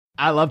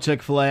I love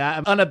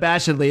Chick-fil-A.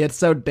 Unabashedly, it's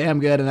so damn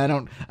good, and I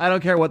don't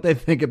care what they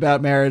think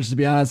about marriage, to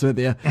be honest with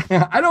you.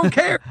 I don't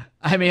care.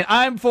 I mean,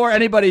 I'm for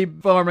anybody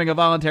forming a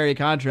voluntary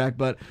contract,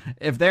 but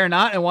if they're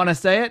not and want to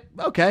say it,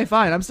 okay,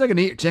 fine. I'm still going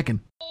to eat your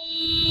chicken.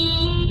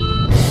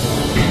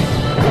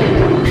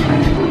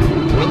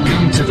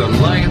 Welcome to the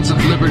Lions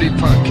of Liberty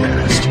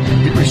podcast.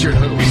 Here is your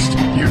host,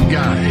 your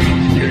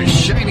guide, your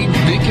shining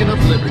beacon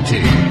of liberty,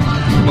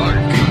 Mark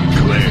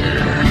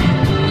Claire.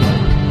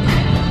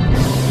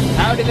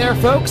 Howdy there,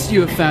 folks.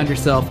 You have found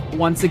yourself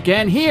once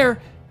again here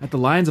at the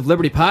Lions of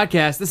Liberty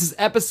podcast. This is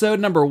episode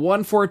number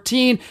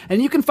 114,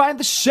 and you can find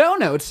the show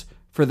notes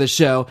for the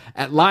show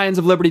at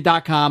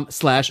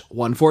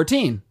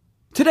lionsofliberty.com/114.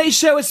 Today's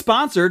show is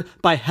sponsored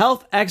by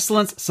Health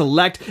Excellence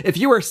Select. If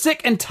you are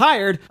sick and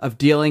tired of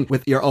dealing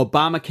with your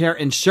Obamacare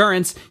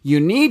insurance,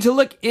 you need to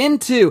look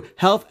into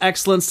Health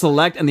Excellence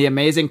Select and the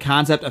amazing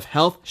concept of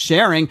health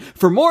sharing.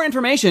 For more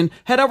information,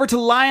 head over to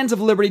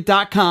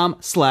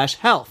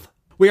lionsofliberty.com/health.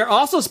 We are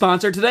also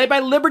sponsored today by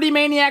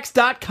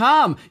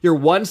LibertyManiacs.com, your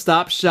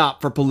one-stop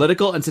shop for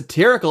political and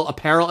satirical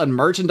apparel and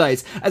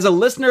merchandise. As a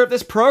listener of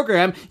this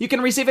program, you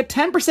can receive a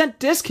 10%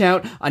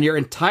 discount on your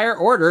entire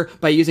order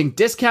by using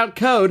discount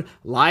code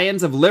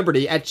Lions of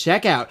Liberty at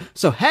checkout.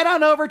 So head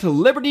on over to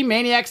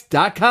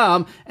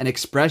LibertyManiacs.com and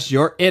express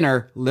your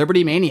inner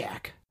Liberty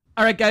Maniac.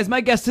 All right, guys,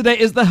 my guest today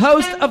is the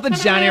host of the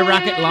Johnny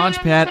Rocket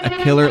Launchpad, a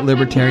killer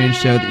libertarian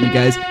show that you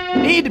guys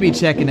need to be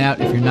checking out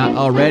if you're not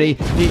already.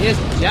 He is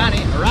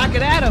Johnny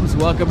Rocket Adams.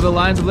 Welcome to the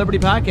Lions of Liberty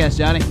podcast,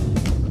 Johnny.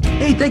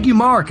 Hey, thank you,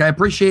 Mark. I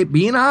appreciate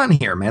being on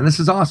here, man. This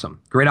is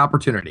awesome. Great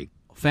opportunity.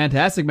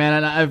 Fantastic, man.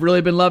 And I've really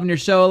been loving your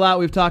show a lot.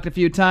 We've talked a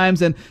few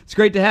times, and it's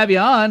great to have you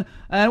on.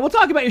 And we'll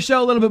talk about your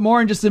show a little bit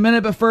more in just a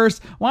minute. But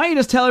first, why don't you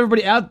just tell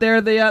everybody out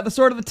there the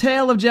sort of the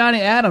tale of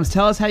Johnny Adams?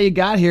 Tell us how you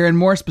got here, and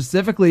more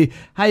specifically,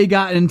 how you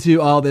got into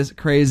all this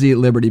crazy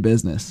liberty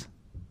business.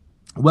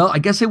 Well, I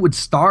guess it would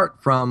start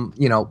from,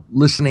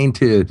 listening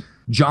to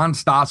John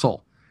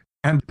Stossel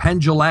and Penn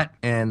Jillette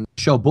and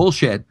Show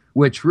Bullshit,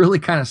 which really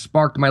kind of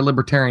sparked my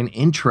libertarian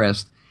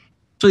interest,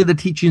 actually the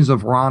teachings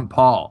of Ron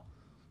Paul.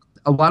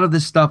 A lot of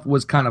this stuff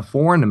was kind of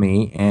foreign to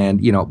me,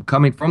 and,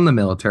 coming from the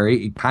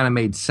military, it kind of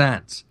made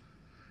sense.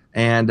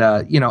 And,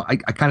 I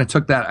kind of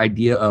took that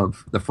idea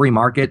of the free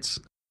markets,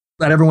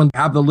 let everyone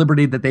have the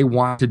liberty that they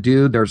want to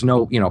do. There's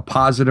no,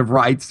 positive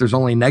rights. There's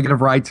only negative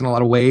rights in a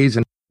lot of ways.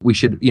 And we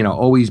should,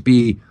 always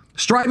be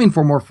striving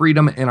for more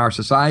freedom in our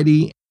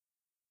society.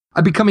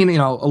 I'm becoming,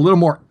 a little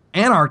more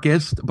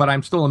anarchist, but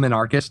I'm still a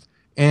minarchist.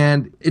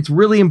 And it's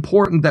really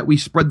important that we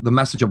spread the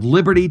message of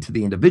liberty to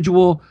the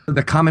individual,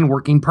 the common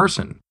working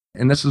person.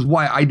 And this is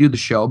why I do the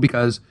show,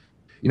 because,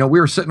 we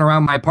were sitting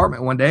around my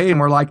apartment one day and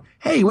we're like,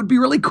 hey, it would be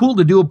really cool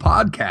to do a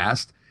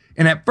podcast.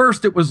 And at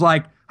first it was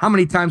like how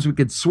many times we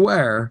could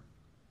swear,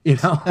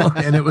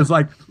 and it was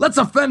like, let's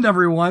offend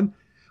everyone.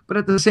 But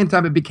at the same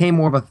time, it became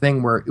more of a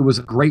thing where it was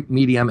a great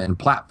medium and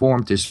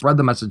platform to spread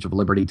the message of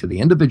liberty to the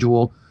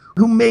individual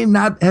who may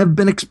not have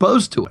been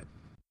exposed to it.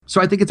 So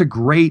I think it's a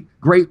great,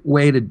 great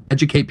way to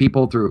educate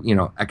people through,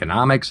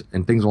 economics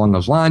and things along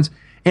those lines.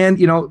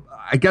 And,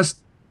 I guess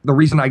the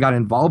reason I got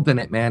involved in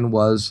it, man,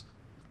 was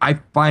I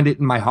find it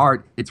in my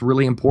heart. It's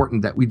really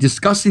important that we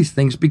discuss these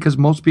things, because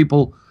most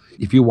people,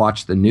 if you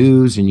watch the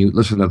news and you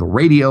listen to the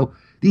radio,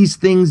 these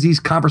things,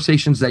 these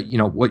conversations that,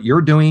 what you're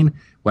doing,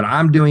 what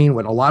I'm doing,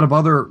 what a lot of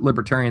other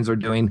libertarians are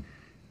doing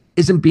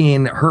isn't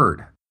being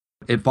heard.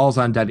 It falls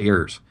on deaf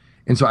ears.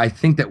 And so I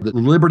think that the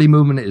liberty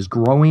movement is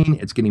growing.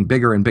 It's getting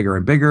bigger and bigger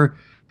and bigger.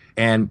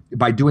 And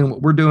by doing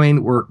what we're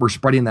doing, we're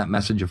spreading that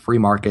message of free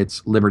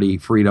markets, liberty,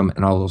 freedom,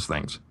 and all those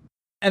things.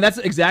 And that's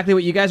exactly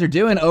what you guys are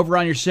doing over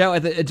on your show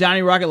at the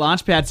Johnny Rocket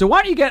Launchpad. So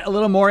why don't you get a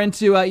little more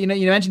into, you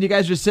mentioned you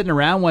guys were just sitting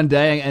around one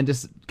day and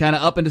just kind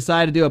of up and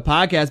decided to do a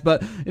podcast.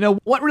 But,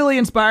 what really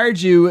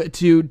inspired you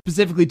to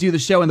specifically do the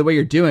show and the way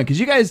you're doing? Because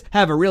you guys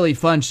have a really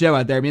fun show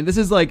out there. I mean, this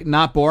is like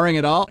not boring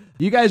at all.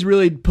 You guys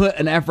really put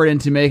an effort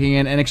into making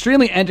an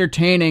extremely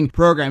entertaining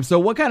program. So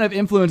what kind of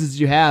influences did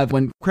you have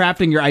when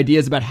crafting your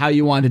ideas about how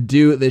you wanted to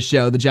do this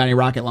show, the Johnny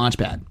Rocket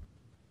Launchpad?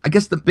 I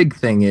guess the big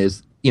thing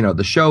is,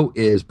 the show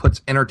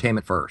puts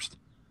entertainment first.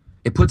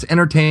 It puts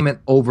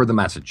entertainment over the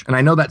message. And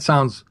I know that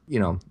sounds,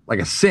 like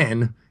a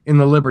sin in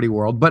the liberty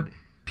world, but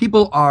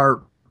people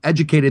are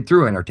educated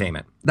through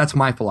entertainment. That's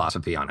my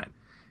philosophy on it.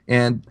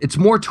 And it's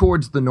more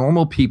towards the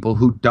normal people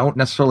who don't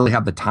necessarily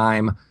have the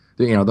time.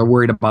 They're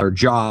worried about their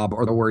job,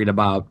 or they're worried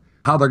about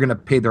how they're going to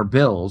pay their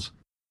bills.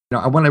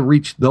 I want to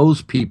reach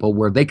those people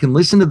where they can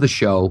listen to the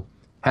show,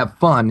 have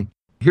fun.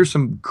 Here's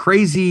some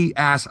crazy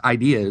ass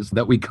ideas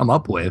that we come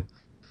up with.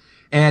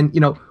 And,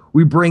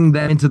 we bring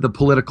that into the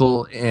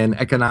political and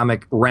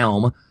economic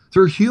realm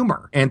through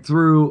humor and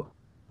through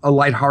a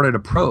lighthearted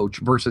approach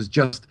versus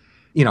just,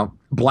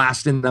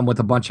 blasting them with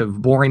a bunch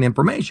of boring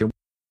information.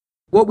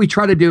 What we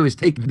try to do is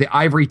take the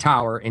ivory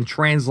tower and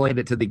translate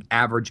it to the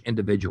average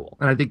individual.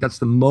 And I think that's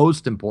the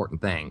most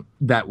important thing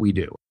that we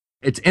do.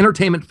 It's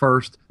entertainment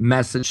first,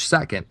 message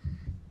second.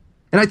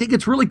 And I think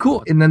it's really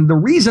cool. And then the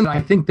reason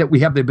I think that we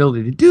have the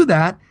ability to do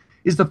that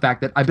is the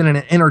fact that I've been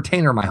an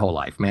entertainer my whole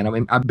life, man. I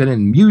mean, I've been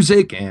in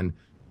music, and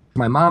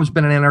my mom's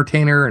been an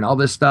entertainer and all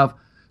this stuff.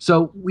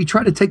 So we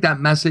try to take that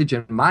message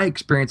and my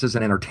experience as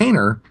an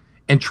entertainer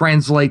and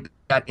translate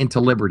that into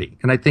liberty.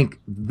 And I think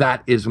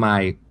that is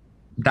my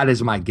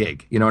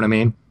gig. You know what I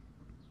mean?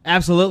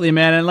 Absolutely,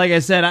 man. And like I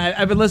said,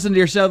 I've been listening to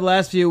your show the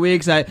last few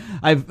weeks.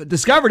 I've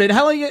discovered it.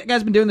 How long you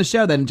guys been doing the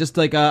show then? Just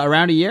like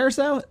around a year or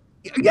so?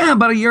 Yeah,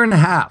 about a year and a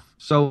half.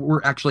 So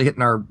we're actually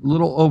hitting our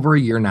little over a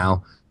year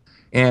now.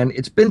 And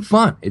it's been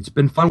fun. It's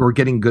been fun. We're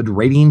getting good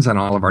ratings on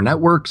all of our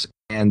networks,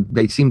 and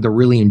they seem to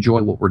really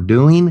enjoy what we're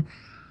doing.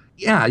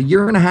 Yeah, a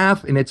year and a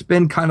half, and it's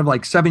been kind of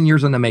like 7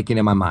 years in the making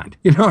in my mind.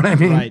 You know what I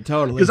mean? Right,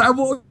 totally. Because I've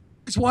always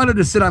wanted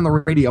to sit on the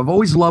radio. I've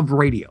always loved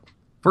radio.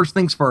 First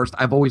things first,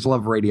 I've always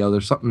loved radio.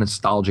 There's something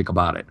nostalgic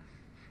about it.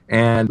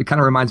 And it kind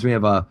of reminds me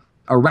of a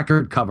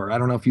record cover. I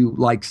don't know if you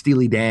like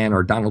Steely Dan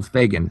or Donald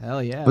Fagen.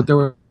 Hell yeah. But there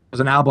was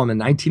an album in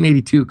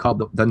 1982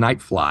 called The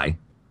Night Fly.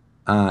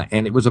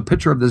 And it was a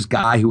picture of this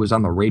guy who was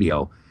on the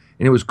radio.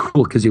 And it was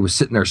cool because he was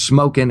sitting there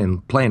smoking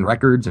and playing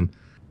records. And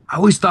I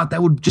always thought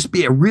that would just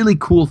be a really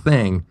cool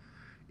thing,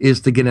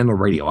 is to get into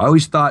radio. I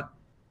always thought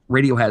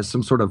radio has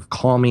some sort of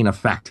calming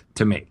effect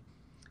to me.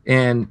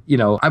 And, you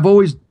know, I've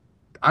always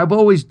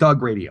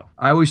dug radio.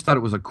 I always thought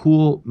it was a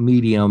cool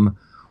medium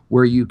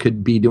where you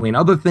could be doing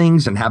other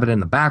things and have it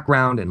in the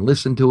background and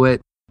listen to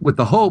it with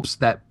the hopes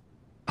that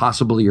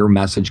possibly your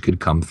message could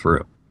come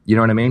through. You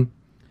know what I mean?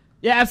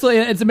 Yeah, absolutely.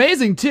 And it's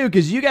amazing, too,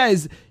 because you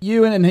guys,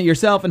 you and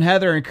yourself and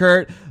Heather and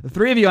Kurt, the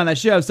three of you on that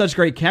show have such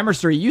great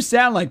chemistry. You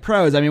sound like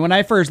pros. I mean, when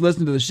I first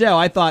listened to the show,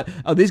 I thought,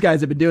 oh, these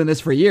guys have been doing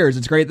this for years.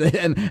 It's great.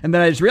 And then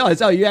I just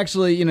realized, oh, you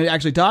actually,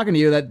 actually talking to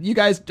you, that you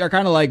guys are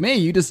kind of like me.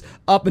 You just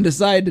up and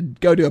decide to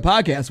go do a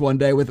podcast one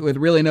day with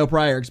really no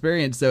prior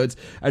experience. So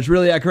it's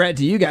really a credit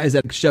to you guys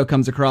that the show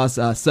comes across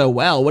so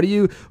well. What do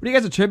you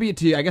guys attribute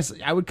to, I guess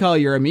I would call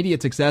your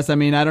immediate success? I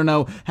mean, I don't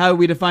know how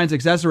we define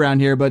success around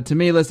here, but to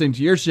me, listening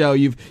to your show,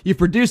 you've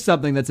produced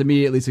something that's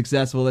immediately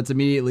successful, that's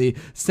immediately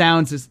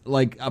sounds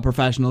like a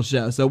professional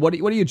show. So what do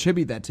you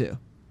attribute that to?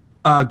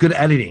 Good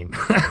editing.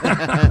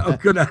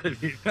 Good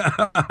editing.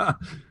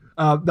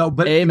 No,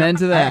 but amen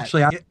to that.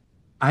 Actually,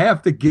 I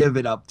have to give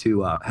it up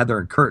to Heather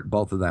and Kurt,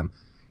 both of them,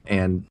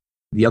 and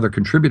the other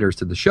contributors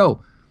to the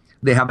show.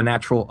 They have a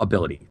natural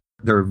ability.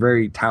 They're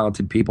very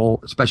talented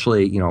people,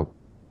 especially,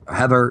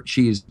 Heather,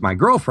 she's my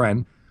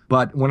girlfriend.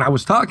 But when I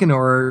was talking to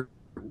her,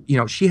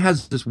 she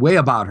has this way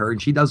about her, and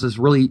she does this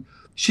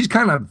she's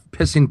kind of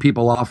pissing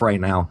people off right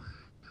now.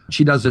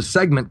 She does this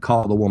segment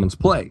called A Woman's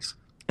Place.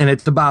 And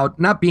it's about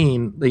not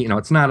being,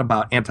 it's not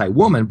about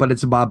anti-woman, but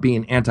it's about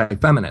being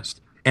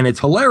anti-feminist. And it's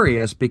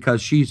hilarious because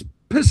she's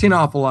pissing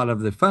off a lot of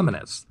the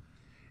feminists.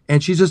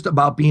 And she's just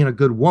about being a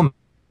good woman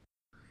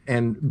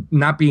and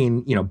not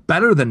being,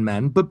 better than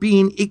men, but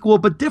being equal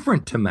but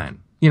different to men.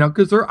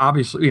 Because they're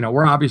obviously,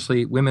 we're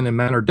obviously, women and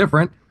men are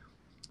different.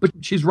 But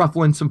she's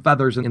ruffling some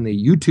feathers in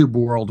the YouTube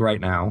world right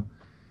now.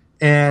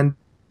 And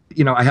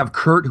I have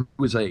Kurt,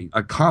 who is a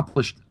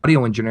accomplished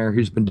audio engineer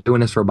who's been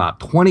doing this for about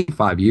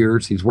 25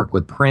 years. He's worked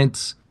with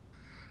Prince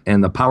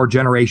and the Power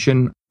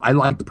Generation. I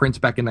liked Prince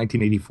back in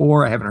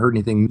 1984. I haven't heard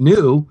anything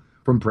new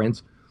from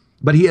Prince,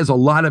 but he has a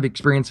lot of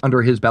experience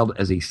under his belt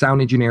as a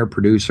sound engineer,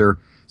 producer.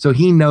 So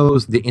he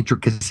knows the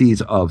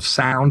intricacies of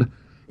sound.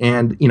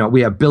 And,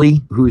 we have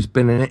Billy, who's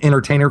been an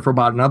entertainer for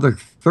about another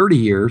 30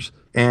 years.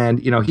 And,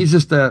 he's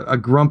just a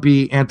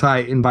grumpy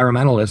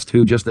anti-environmentalist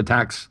who just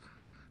attacks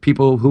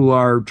people who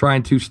are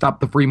trying to stop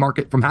the free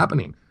market from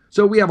happening.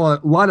 So we have a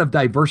lot of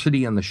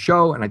diversity in the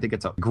show, and I think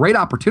it's a great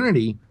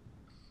opportunity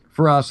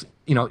for us.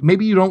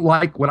 Maybe you don't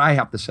like what I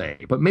have to say,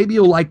 but maybe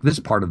you'll like this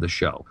part of the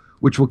show,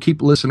 which will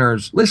keep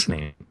listeners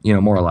listening,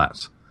 more or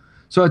less.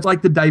 So it's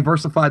like to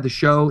diversify the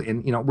show,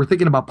 and, we're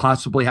thinking about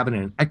possibly having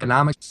an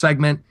economic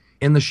segment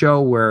in the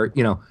show where,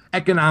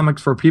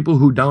 economics for people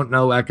who don't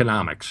know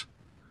economics,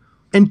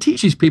 and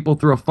teach these people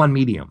through a fun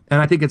medium.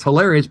 And I think it's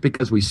hilarious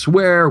because we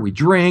swear, we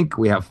drink,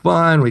 we have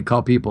fun, we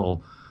call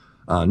people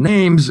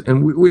names,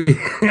 and we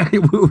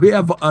we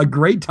have a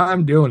great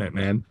time doing it,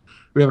 man.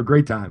 We have a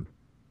great time.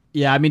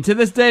 Yeah, I mean, to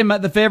this day,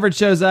 the favorite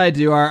shows I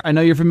do are, I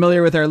know you're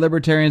familiar with our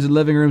Libertarians in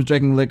Living Rooms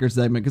Drinking Liquor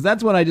segment, because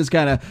that's when I just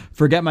kind of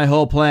forget my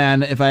whole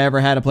plan, if I ever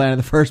had a plan in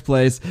the first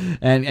place,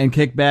 and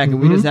kick back, and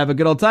we just have a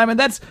good old time. And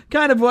that's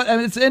kind of what,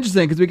 it's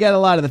interesting, because we get a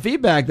lot of the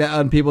feedback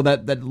on people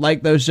that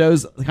like those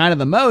shows kind of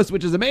the most,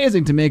 which is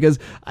amazing to me, because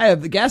I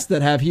have the guests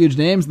that have huge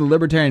names in the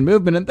libertarian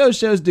movement, and those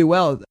shows do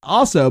well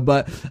also.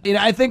 But,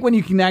 I think when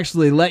you can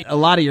actually let a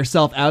lot of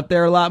yourself out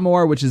there a lot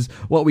more, which is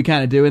what we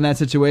kind of do in that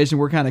situation,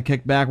 we're kind of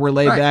kicked back, we're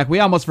laid back, we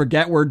almost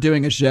forget we're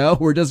doing a show.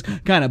 We're just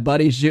kind of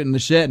buddies shooting the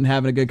shit and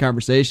having a good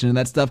conversation and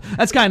that stuff.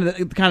 That's kind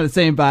of the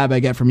same vibe I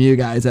get from you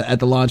guys at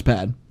the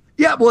Launchpad.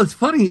 Yeah, well, it's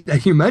funny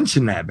that you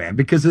mentioned that, man,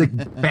 because the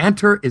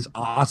banter is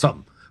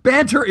awesome.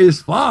 Banter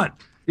is fun.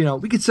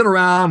 We could sit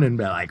around and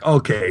be like,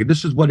 okay,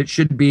 this is what it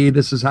should be,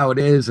 this is how it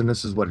is, and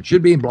this is what it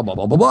should be, and blah, blah,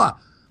 blah, blah, blah.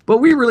 But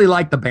we really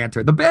like the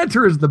banter. The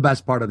banter is the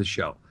best part of the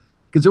show,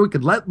 because then we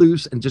could let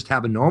loose and just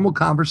have a normal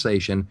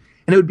conversation,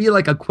 and it would be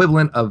like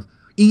equivalent of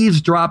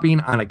eavesdropping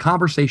on a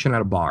conversation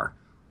at a bar.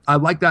 I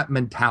like that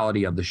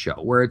mentality of the show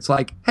where it's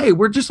like, hey,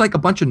 we're just like a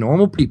bunch of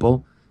normal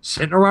people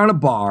sitting around a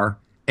bar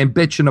and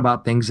bitching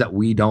about things that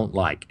we don't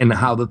like and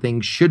how the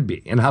things should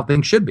be and how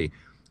things should be.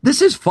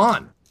 This is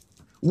fun.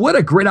 What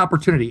a great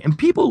opportunity. And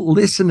people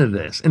listen to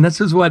this. And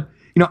this is what,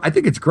 I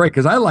think it's great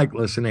because I like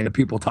listening to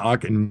people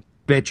talk and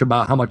bitch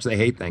about how much they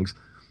hate things.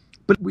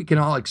 But we can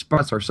all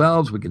express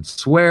ourselves. We can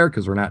swear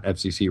because we're not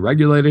FCC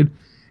regulated.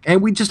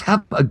 And we just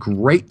have a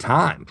great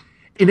time.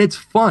 And it's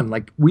fun.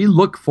 Like, we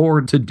look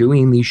forward to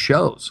doing these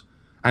shows.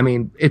 I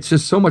mean, it's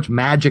just so much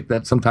magic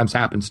that sometimes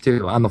happens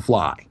too on the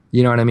fly.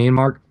 You know what I mean,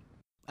 Mark?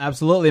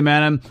 Absolutely,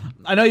 man.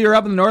 I know you're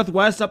up in the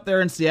Northwest, up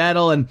there in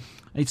Seattle, and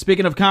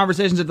speaking of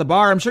conversations at the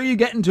bar, I'm sure you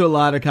get into a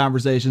lot of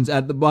conversations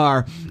at the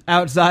bar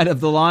outside of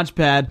the launch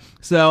pad.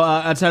 So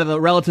outside of the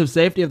relative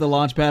safety of the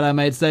launch pad, I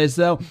might say.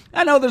 So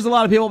I know there's a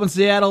lot of people up in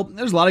Seattle.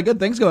 There's a lot of good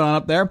things going on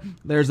up there.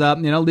 There's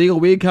legal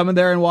weed coming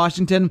there in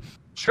Washington.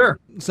 Sure.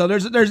 So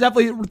there's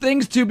definitely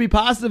things to be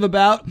positive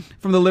about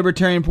from the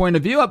libertarian point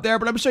of view up there,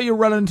 but I'm sure you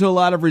run into a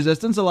lot of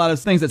resistance, a lot of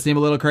things that seem a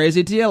little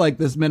crazy to you, like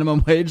this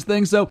minimum wage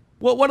thing. So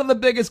what are the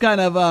biggest kind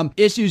of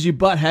issues you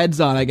butt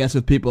heads on, I guess,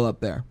 with people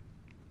up there?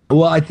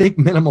 Well, I think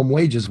minimum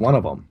wage is one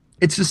of them.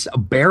 It's just a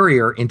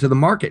barrier into the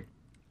market,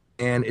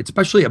 and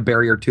especially a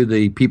barrier to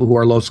the people who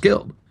are low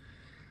skilled.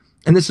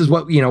 And this is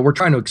what, we're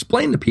trying to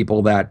explain to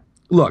people that,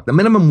 look, the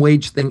minimum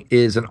wage thing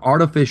is an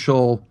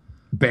artificial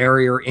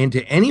barrier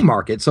into any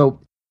market.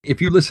 So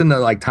if you listen to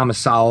like Thomas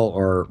Sowell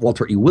or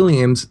Walter E.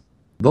 Williams,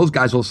 those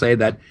guys will say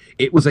that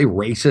it was a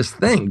racist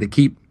thing to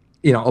keep,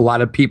 a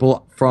lot of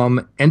people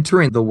from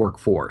entering the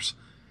workforce.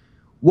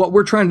 What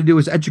we're trying to do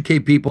is educate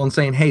people and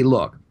saying, hey,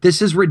 look,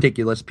 this is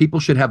ridiculous. People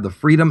should have the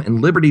freedom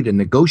and liberty to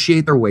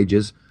negotiate their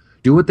wages,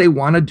 do what they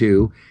want to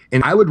do.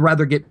 And I would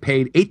rather get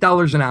paid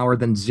 $8 an hour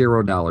than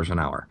 $0 an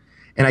hour.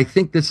 And I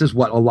think this is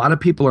what a lot of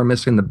people are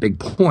missing, the big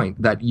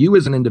point, that you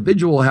as an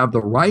individual have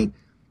the right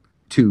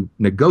to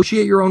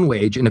negotiate your own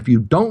wage. And if you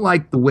don't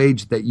like the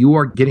wage that you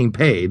are getting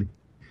paid,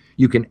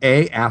 you can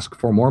A, ask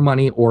for more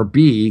money, or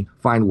B,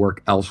 find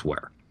work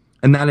elsewhere.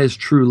 And that is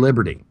true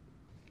liberty.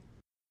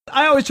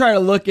 I always try to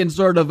look in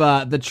sort of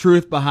the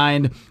truth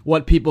behind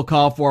what people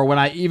call for when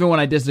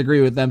I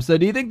disagree with them. So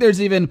do you think there's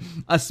even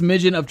a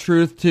smidgen of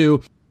truth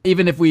to,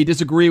 even if we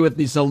disagree with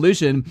the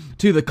solution,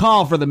 to the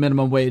call for the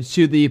minimum wage,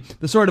 to the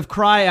sort of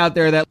cry out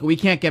there that we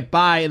can't get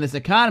by in this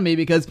economy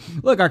because,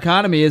 look, our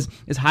economy is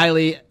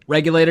highly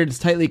regulated, it's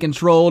tightly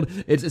controlled,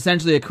 it's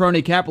essentially a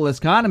crony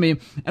capitalist economy,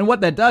 and what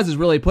that does is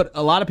really put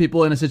a lot of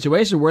people in a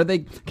situation where they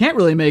can't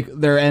really make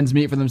their ends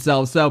meet for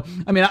themselves. So,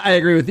 I mean, I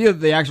agree with you that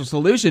the actual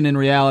solution in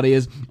reality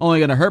is only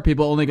going to hurt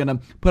people, only going to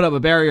put up a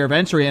barrier of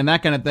entry and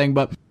that kind of thing,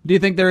 but do you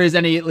think there is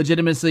any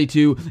legitimacy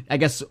to, I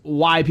guess,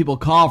 why people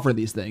call for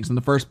these things in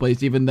the first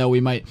place, even though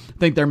we might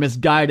think they're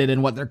misguided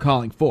in what they're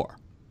calling for?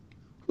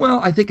 Well,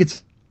 I think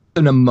it's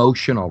an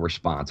emotional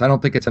response. I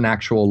don't think it's an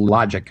actual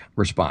logic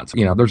response.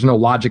 There's no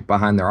logic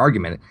behind their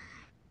argument.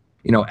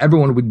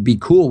 Everyone would be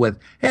cool with,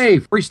 hey,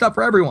 free stuff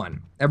for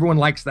everyone. Everyone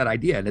likes that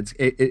idea. And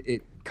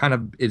it kind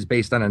of is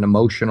based on an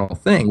emotional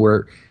thing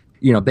where,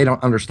 they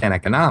don't understand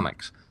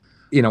economics.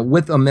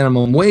 With a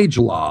minimum wage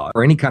law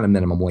or any kind of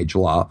minimum wage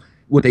law,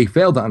 what they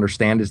fail to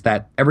understand is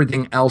that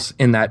everything else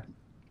in that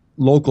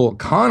local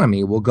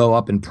economy will go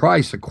up in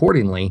price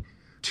accordingly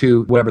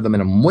to whatever the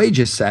minimum wage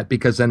is set,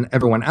 because then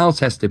everyone else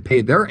has to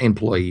pay their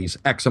employees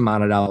X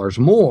amount of dollars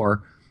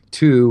more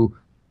to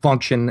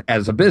function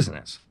as a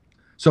business.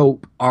 So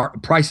our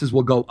prices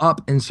will go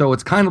up. And so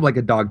it's kind of like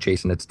a dog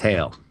chasing its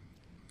tail.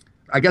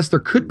 I guess there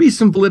could be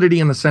some validity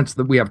in the sense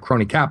that we have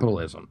crony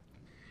capitalism.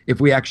 If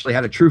we actually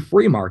had a true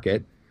free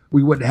market,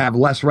 we would have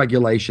less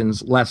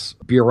regulations, less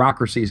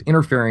bureaucracies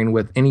interfering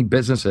with any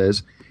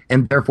businesses,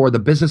 and therefore the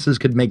businesses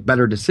could make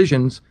better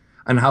decisions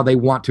on how they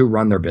want to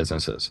run their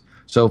businesses.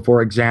 So,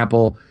 for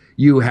example,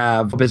 you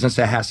have a business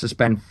that has to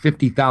spend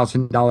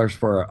 $50,000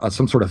 for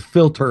some sort of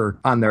filter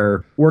on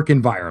their work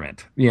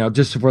environment,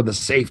 just for the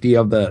safety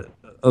of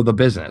the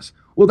business.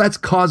 Well, that's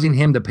causing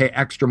him to pay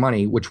extra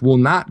money, which will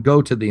not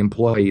go to the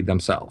employee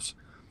themselves.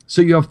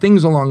 So you have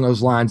things along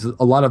those lines,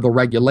 a lot of the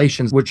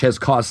regulations, which has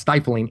caused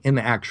stifling in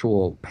the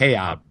actual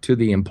payout to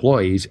the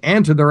employees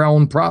and to their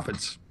own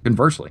profits,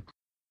 conversely.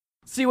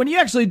 See, when you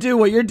actually do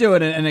what you're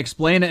doing and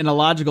explain it in a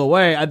logical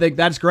way, I think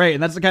that's great.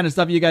 And that's the kind of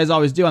stuff you guys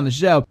always do on the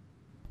show.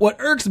 What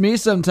irks me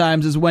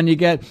sometimes is when you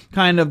get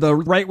kind of the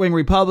right-wing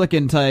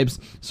Republican types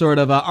sort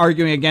of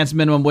arguing against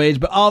minimum wage,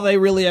 but all they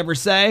really ever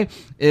say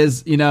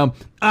is,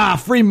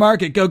 free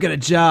market, go get a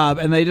job.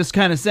 And they just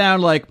kind of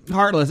sound like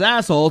heartless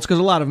assholes, because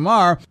a lot of them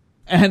are.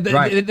 And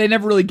they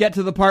never really get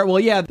to the part, well,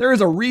 yeah, there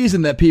is a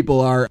reason that people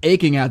are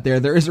aching out there.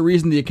 There is a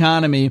reason the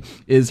economy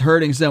is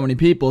hurting so many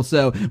people.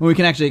 So when we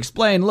can actually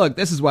explain, look,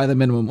 this is why the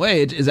minimum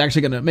wage is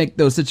actually going to make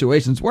those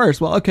situations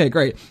worse. Well, okay,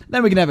 great.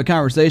 Then we can have a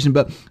conversation.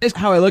 But it's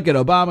how I look at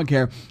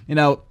Obamacare.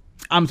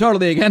 I'm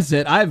totally against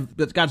it. I've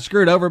got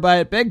screwed over by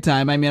it big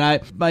time. I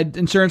mean, my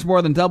insurance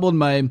more than doubled.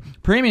 My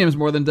premiums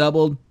more than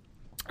doubled.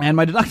 And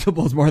my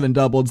deductibles more than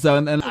doubled. So,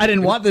 and I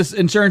didn't want this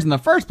insurance in the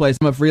first place.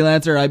 I'm a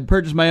freelancer. I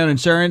purchased my own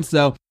insurance.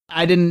 So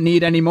I didn't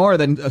need any more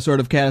than a sort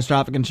of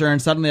catastrophic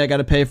insurance. Suddenly I got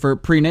to pay for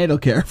prenatal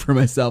care for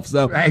myself.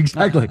 So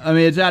exactly. I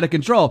mean, it's out of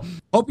control.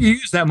 Hope you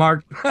use that,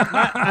 Mark.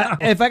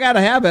 If I got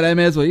to have it, I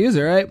may as well use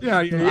it, right?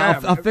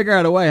 Yeah. I'll figure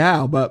out a way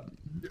how, but.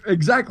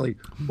 Exactly.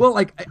 Well,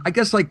 like, I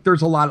guess like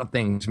there's a lot of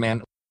things,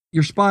 man.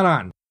 You're spot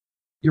on.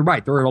 You're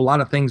right. There are a lot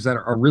of things that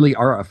really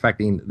are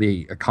affecting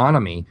the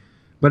economy,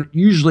 but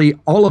usually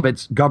all of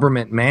it's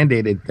government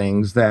mandated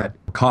things that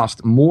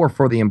cost more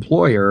for the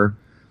employer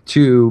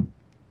to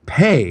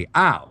pay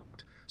out.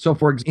 So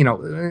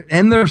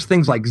and there's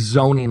things like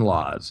zoning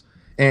laws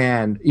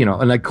and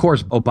of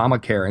course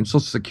Obamacare and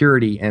Social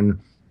Security and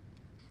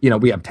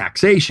we have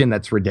taxation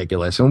that's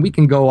ridiculous, and we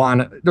can go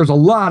on. There's a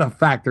lot of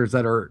factors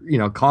that are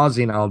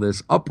causing all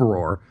this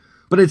uproar,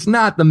 but it's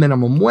not the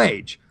minimum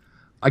wage.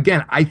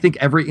 Again, I think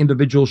every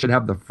individual should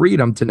have the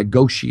freedom to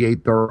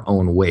negotiate their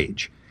own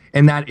wage.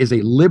 And that is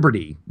a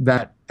liberty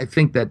that I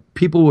think that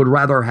people would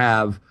rather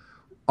have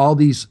all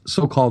these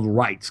so-called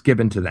rights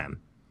given to them.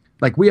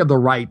 Like, we have the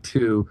right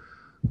to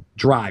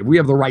drive. We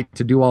have the right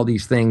to do all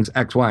these things,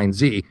 X, Y, and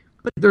Z.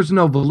 But there's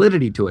no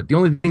validity to it. The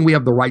only thing we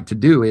have the right to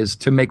do is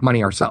to make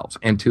money ourselves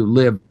and to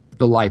live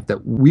the life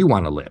that we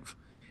want to live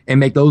and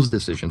make those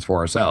decisions for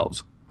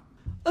ourselves.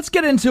 Let's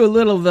get into a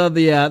little of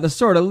the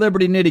sort of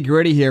liberty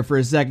nitty-gritty here for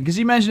a second, because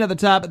you mentioned at the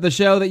top of the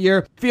show that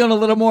you're feeling a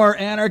little more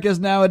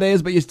anarchist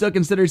nowadays, but you still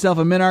consider yourself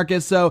a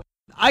minarchist. So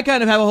I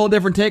kind of have a whole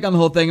different take on the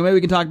whole thing, and maybe we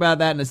can talk about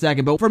that in a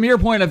second. But from your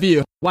point of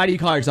view, why do you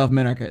call yourself a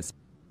minarchist?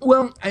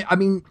 Well, I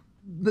mean,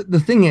 the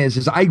thing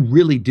is I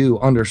really do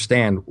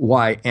understand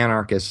why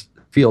anarchists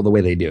feel the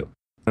way they do,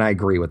 and I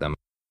agree with them.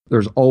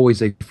 There's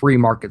always a free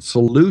market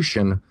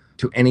solution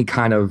to any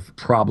kind of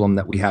problem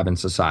that we have in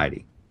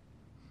society.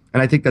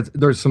 And I think that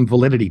there's some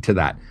validity to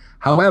that.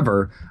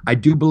 However, I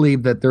do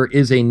believe that there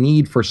is a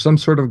need for some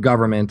sort of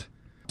government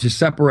to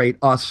separate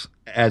us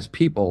as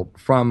people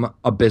from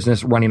a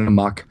business running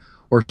amok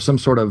or some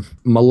sort of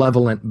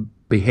malevolent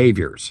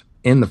behaviors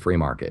in the free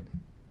market.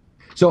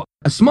 So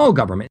a small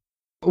government,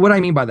 what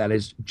I mean by that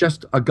is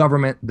just a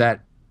government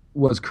that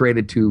was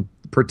created to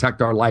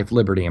protect our life,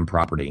 liberty, and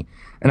property.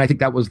 And I think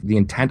that was the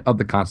intent of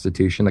the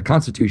Constitution. The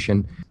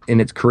Constitution, in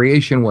its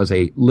creation, was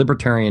a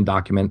libertarian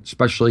document,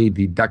 especially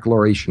the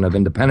Declaration of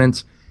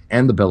Independence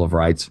and the Bill of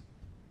Rights.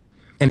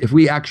 And if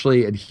we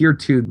actually adhere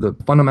to the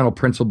fundamental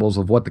principles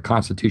of what the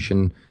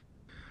Constitution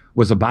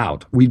was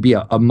about, we'd be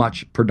a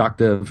much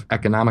productive,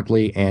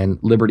 economically and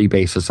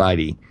liberty-based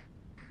society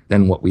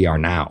than what we are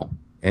now.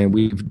 And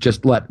we've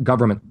just let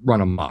government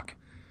run amok.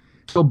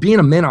 So being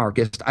a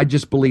minarchist, I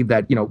just believe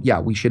that,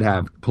 we should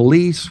have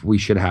police, we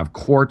should have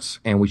courts,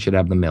 and we should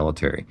have the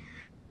military.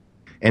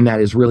 And that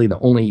is really the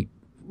only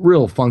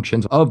real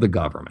functions of the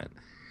government.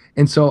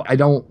 And so I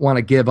don't want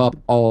to give up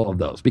all of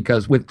those,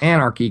 because with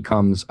anarchy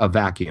comes a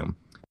vacuum.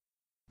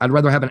 I'd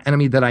rather have an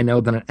enemy that I know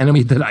than an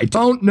enemy that I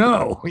don't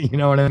know. You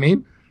know what I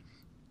mean?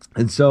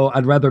 And so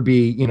I'd rather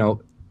be,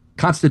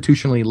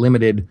 constitutionally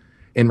limited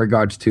in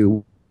regards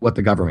to what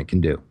the government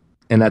can do.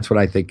 And that's what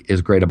I think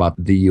is great about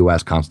the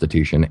U.S.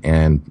 Constitution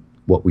and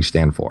what we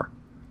stand for.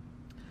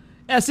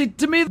 Yeah, see,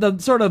 to me, the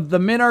sort of the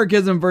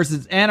minarchism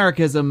versus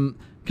anarchism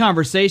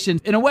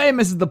conversation, in a way,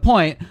 misses the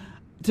point.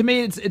 To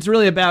me, it's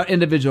really about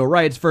individual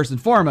rights first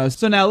and foremost.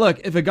 So now, look,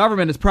 if a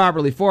government is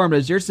properly formed,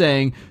 as you're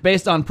saying,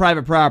 based on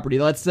private property,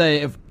 let's say,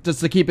 if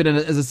just to keep it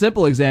as a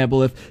simple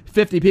example, if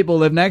 50 people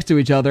live next to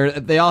each other,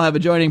 they all have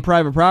adjoining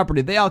private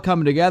property, they all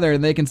come together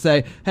and they can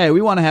say, hey,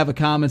 we want to have a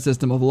common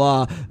system of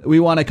law. We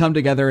want to come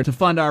together to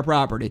fund our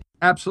property.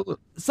 Absolutely.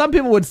 Some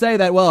people would say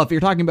that, well, if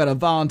you're talking about a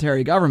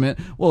voluntary government,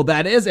 well,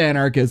 that is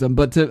anarchism.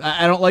 But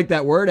I don't like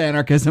that word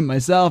anarchism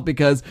myself,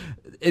 because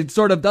it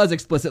sort of does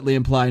explicitly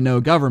imply no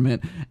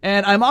government.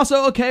 And I'm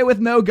also okay with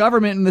no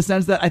government in the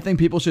sense that I think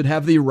people should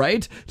have the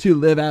right to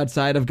live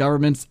outside of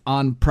governments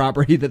on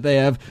property that they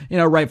have,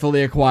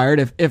 rightfully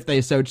acquired if they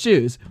so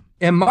choose.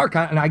 And Mark,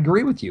 and I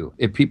agree with you.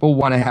 If people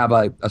want to have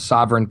a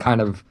sovereign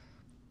kind of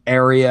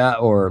area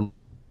or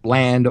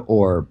land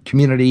or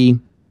community,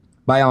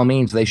 by all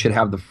means, they should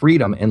have the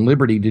freedom and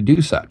liberty to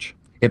do such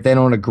if they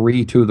don't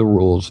agree to the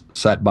rules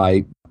set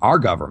by our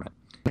government.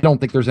 I don't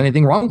think there's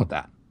anything wrong with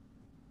that.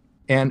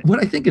 And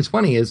what I think is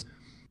funny is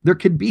there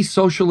could be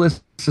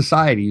socialist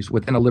societies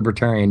within a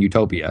libertarian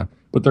utopia,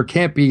 but there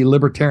can't be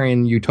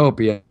libertarian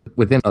utopia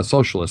within a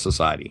socialist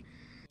society.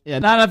 Yeah,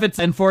 not if it's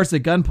enforced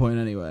at gunpoint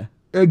anyway.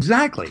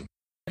 Exactly.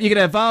 You could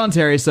have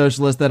voluntary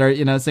socialists that are,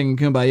 singing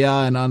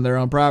Kumbaya and on their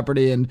own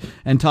property and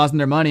tossing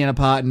their money in a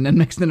pot and then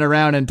mixing it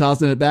around and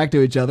tossing it back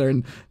to each other,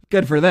 and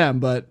good for them.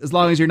 But as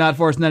long as you're not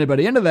forcing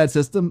anybody into that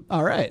system,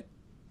 all right.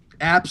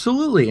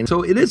 Absolutely. And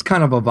so it is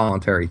kind of a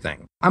voluntary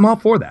thing. I'm all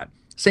for that.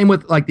 Same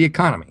with like the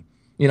economy.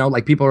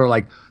 Like people are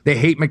like, they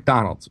hate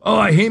McDonald's. Oh,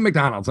 I hate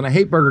McDonald's and I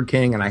hate Burger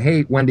King and I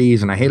hate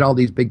Wendy's and I hate all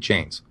these big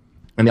chains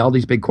and all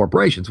these big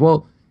corporations.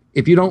 Well,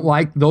 if you don't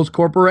like those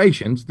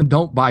corporations, then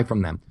don't buy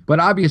from them. But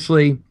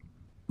obviously,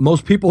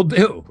 most people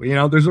do.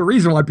 There's a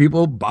reason why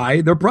people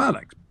buy their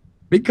products,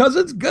 because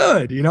it's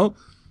good,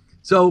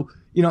 So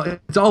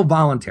It's all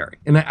voluntary.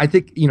 And I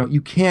think,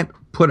 you can't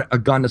put a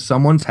gun to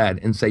someone's head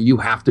and say, you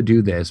have to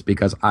do this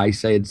because I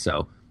said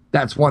so.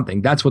 That's one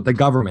thing. That's what the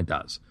government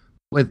does.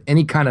 With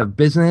any kind of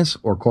business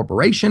or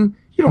corporation,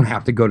 you don't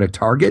have to go to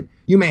Target.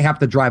 You may have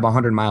to drive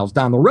 100 miles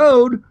down the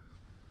road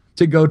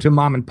to go to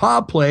mom and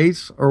pop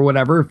place or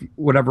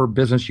whatever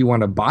business you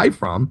want to buy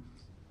from.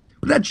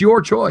 But that's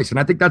your choice. And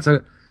I think that's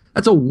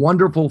a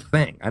wonderful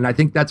thing. And I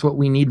think that's what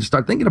we need to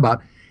start thinking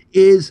about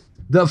is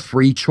the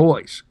free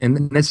choice.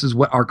 And this is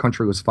what our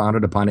country was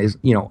founded upon is,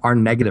 our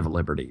negative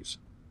liberties.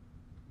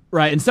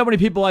 Right. And so many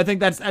people, I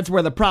think that's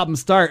where the problems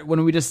start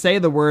when we just say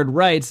the word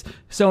rights.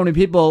 So many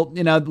people,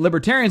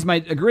 libertarians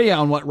might agree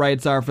on what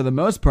rights are for the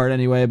most part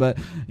anyway. But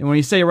when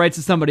you say rights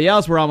to somebody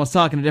else, we're almost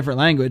talking a different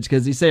language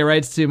because you say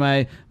rights to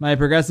my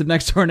progressive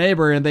next door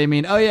neighbor and they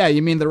mean, oh, yeah,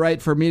 you mean the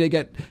right for me to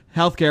get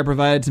health care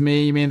provided to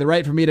me. You mean the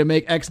right for me to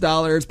make X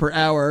dollars per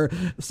hour,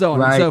 so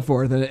on and so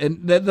forth.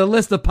 And the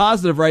list of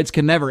positive rights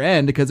can never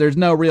end because there's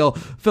no real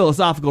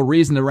philosophical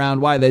reason around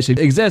why they should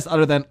exist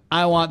other than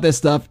I want this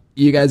stuff.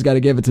 You guys got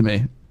to give it to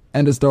me.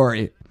 End of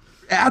story.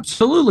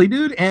 Absolutely,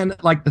 dude. And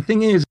the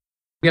thing is,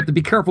 we have to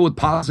be careful with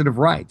positive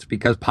rights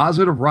because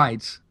positive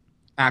rights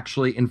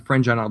actually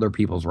infringe on other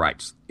people's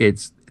rights.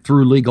 It's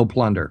through legal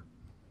plunder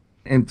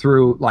and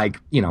through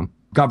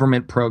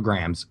government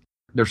programs.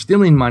 They're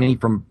stealing money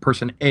from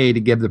person A to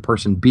give to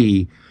person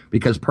B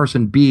because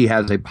person B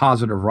has a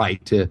positive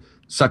right to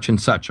such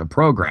and such a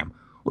program.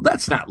 Well,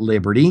 that's not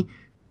liberty.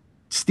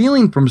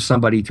 Stealing from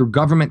somebody through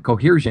government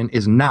coercion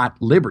is not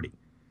liberty.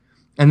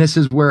 And this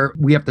is where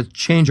we have to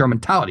change our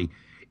mentality.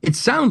 It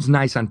sounds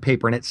nice on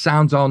paper and it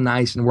sounds all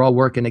nice and we're all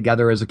working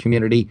together as a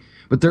community,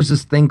 but there's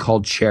this thing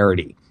called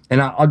charity.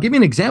 And I'll give you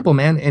an example,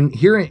 man. And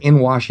here in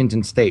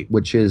Washington State,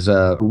 which is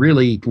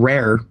really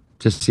rare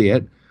to see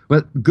it,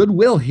 but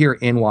Goodwill here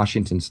in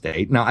Washington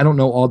State. Now, I don't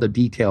know all the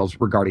details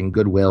regarding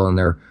Goodwill and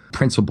their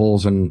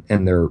principles and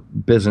their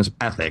business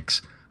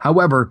ethics.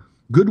 However,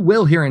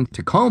 Goodwill here in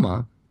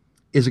Tacoma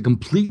is a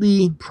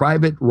completely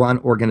private run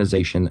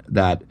organization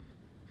that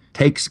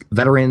takes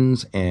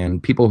veterans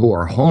and people who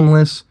are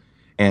homeless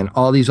and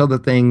all these other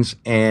things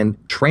and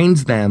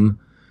trains them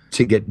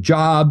to get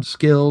job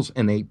skills,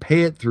 and they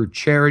pay it through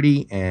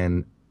charity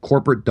and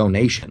corporate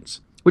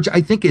donations, which I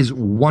think is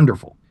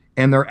wonderful.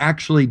 And they're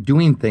actually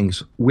doing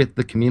things with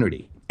the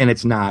community, and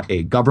it's not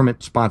a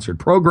government-sponsored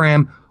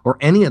program or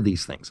any of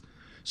these things.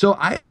 So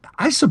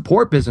I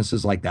support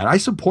businesses like that. I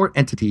support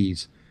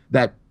entities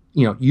that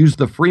use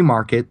the free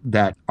market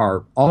that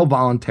are all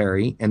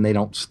voluntary and they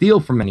don't steal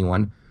from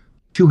anyone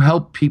to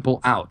help people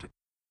out.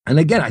 And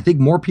again, I think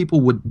more people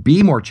would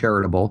be more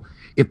charitable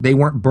if they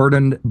weren't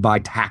burdened by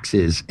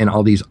taxes and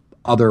all these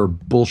other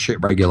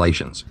bullshit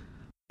regulations.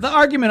 The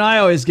argument I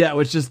always get,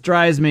 which just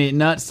drives me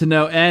nuts to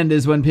no end,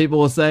 is when people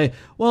will say,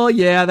 well,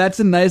 yeah, that's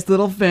a nice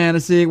little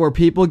fantasy where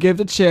people give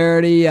to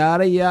charity,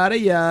 yada, yada,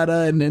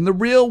 yada. And in the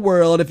real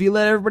world, if you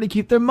let everybody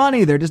keep their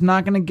money, they're just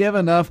not going to give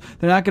enough.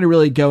 They're not going to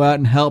really go out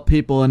and help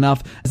people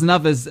enough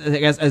as I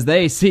guess, as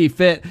they see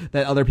fit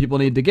that other people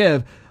need to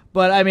give.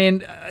 But I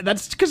mean,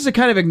 that's just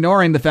kind of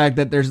ignoring the fact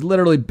that there's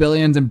literally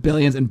billions and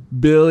billions and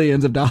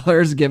billions of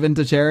dollars given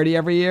to charity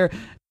every year.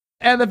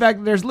 And the fact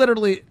that there's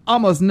literally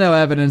almost no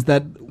evidence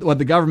that what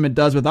the government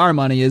does with our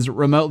money is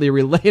remotely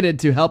related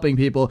to helping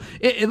people,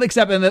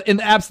 except in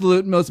the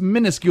absolute most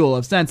minuscule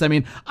of sense. I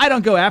mean, I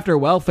don't go after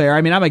welfare.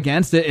 I mean, I'm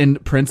against it in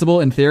principle,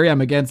 in theory. I'm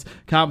against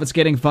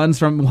confiscating funds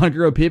from one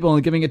group of people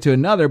and giving it to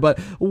another. But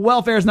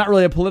welfare is not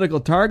really a political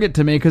target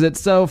to me because it's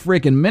so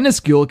freaking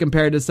minuscule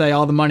compared to, say,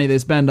 all the money they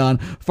spend on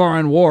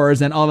foreign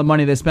wars and all the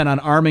money they spend on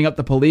arming up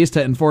the police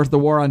to enforce the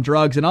war on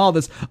drugs and all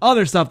this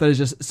other stuff that is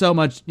just so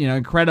much,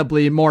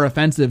 incredibly more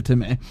offensive to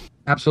me.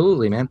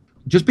 Absolutely, man.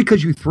 Just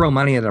because you throw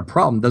money at a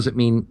problem doesn't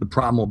mean the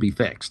problem will be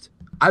fixed.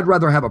 I'd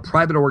rather have a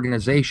private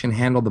organization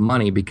handle the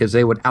money because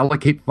they would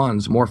allocate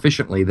funds more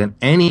efficiently than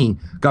any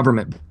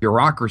government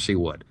bureaucracy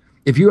would.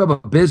 If you have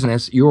a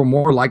business, you're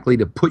more likely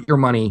to put your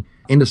money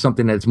into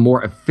something that's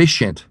more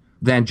efficient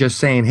than just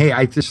saying, hey,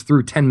 I just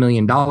threw $10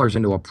 million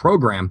into a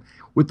program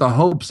with the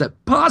hopes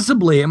that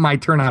possibly it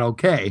might turn out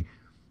okay.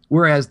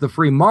 Whereas the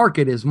free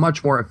market is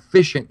much more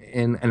efficient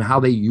in how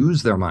they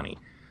use their money.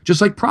 Just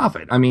like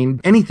profit. I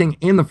mean, anything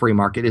in the free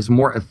market is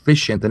more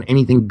efficient than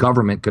anything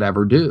government could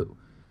ever do.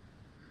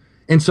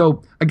 And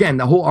so, again,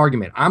 the whole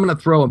argument, I'm going to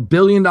throw $1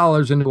 billion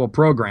into a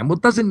program. Well,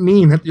 it doesn't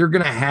mean that you're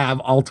going to have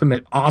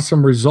ultimate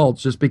awesome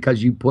results just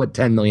because you put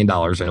 $10 million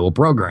into a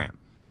program.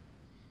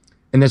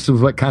 And this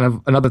is what kind of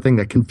another thing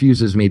that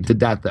confuses me to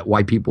death, that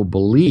why people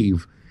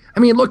believe. I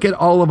mean, look at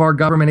all of our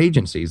government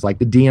agencies, like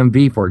the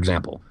DMV, for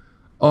example.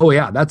 Oh,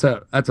 yeah, that's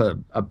a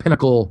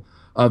pinnacle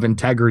of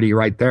integrity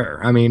right there.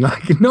 I mean,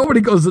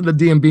 nobody goes to the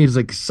DMV and is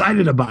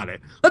excited about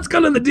it. Let's go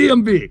to the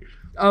DMV.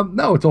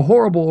 No, it's a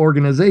horrible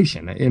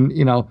organization.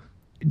 And,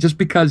 just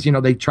because,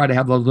 they try to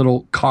have those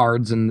little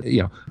cards and,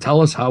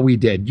 tell us how we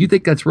did. Do you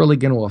think that's really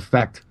going to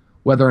affect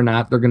whether or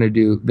not they're going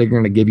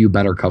to give you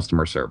better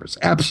customer service?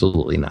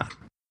 Absolutely not.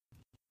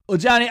 Well,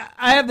 Johnny,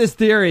 I have this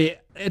theory,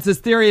 It's this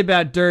theory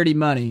about dirty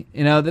money.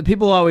 That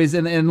people always,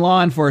 in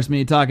law enforcement,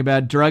 you talk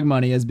about drug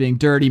money as being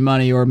dirty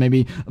money, or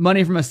maybe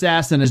money from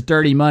assassin is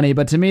dirty money.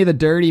 But to me, the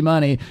dirty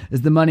money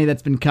is the money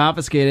that's been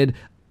confiscated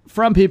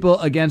from people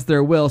against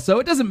their will. So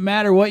it doesn't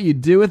matter what you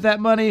do with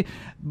that money,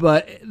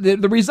 but the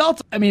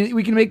results,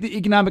 we can make the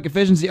economic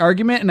efficiency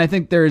argument, and I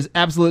think there's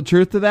absolute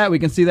truth to that. We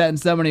can see that in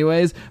so many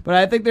ways, but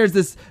I think there's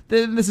this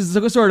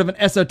is sort of an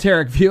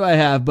esoteric view I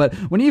have, but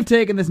when you've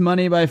taken this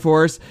money by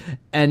force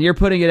and you're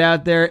putting it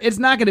out there, it's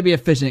not going to be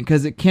efficient,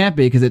 because it can't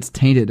be, because it's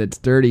tainted. It's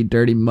dirty,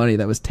 dirty money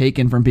that was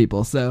taken from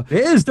people. So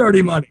it is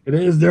dirty money. It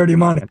is dirty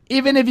money.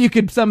 Even if you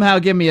could somehow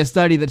give me a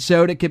study that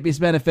showed it could be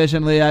spent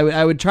efficiently,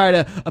 I would try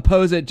to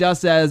oppose it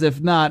just as,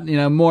 if not,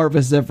 more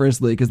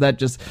vociferously, because that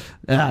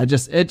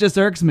just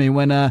irks me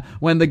when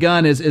the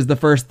gun is the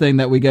first thing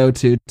that we go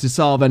to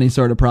solve any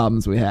sort of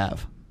problems we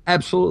have.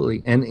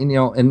 Absolutely.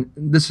 And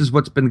this is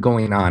what's been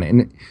going on.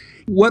 And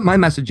what my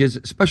message is,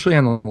 especially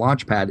on the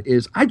Launchpad,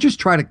 is I just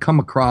try to come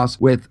across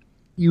with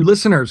you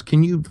listeners.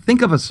 Can you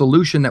think of a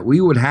solution that we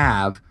would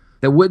have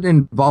that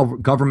wouldn't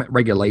involve government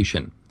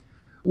regulation?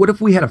 What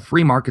if we had a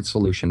free market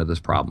solution to this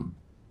problem?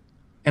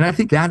 And I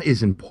think that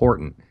is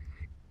important,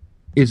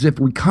 is if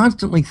we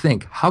constantly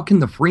think, how can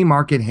the free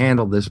market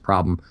handle this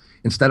problem,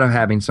 instead of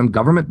having some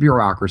government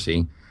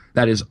bureaucracy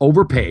that is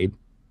overpaid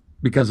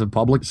because of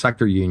public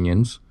sector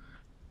unions,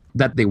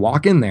 that they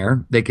walk in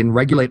there, they can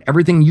regulate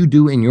everything you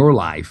do in your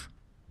life.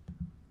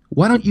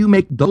 Why don't you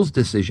make those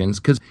decisions?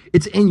 Because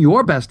it's in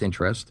your best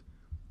interest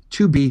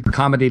to be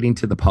accommodating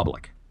to the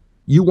public.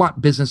 You want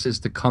businesses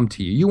to come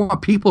to you. You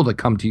want people to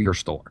come to your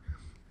store.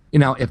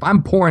 If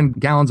I'm pouring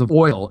gallons of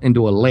oil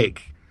into a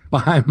lake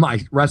behind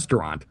my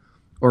restaurant,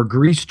 or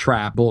grease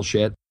trap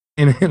bullshit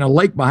in a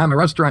lake behind my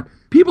restaurant,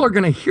 people are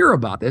going to hear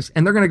about this,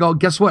 and they're going to go,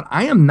 guess what?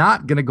 I am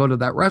not going to go to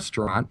that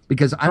restaurant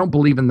because I don't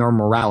believe in their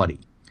morality.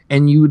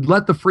 And you would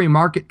let the free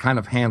market kind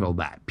of handle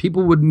that.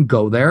 People wouldn't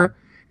go there.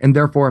 And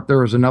therefore, if there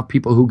was enough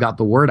people who got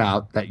the word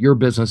out that your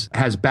business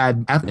has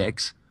bad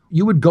ethics,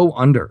 you would go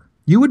under.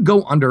 You would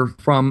go under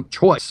from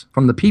choice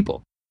from the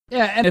people.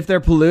 Yeah, and if they're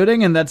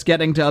polluting and that's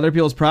getting to other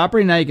people's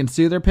property, now you can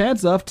sue their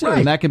pants off too. Right.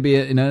 And that can be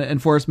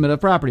enforcement of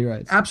property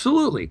rights.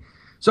 Absolutely.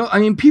 So,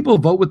 people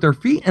vote with their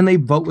feet and they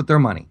vote with their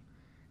money.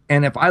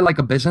 And if I like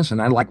a business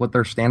and I like what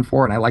they stand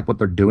for and I like what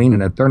they're doing,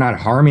 and if they're not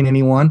harming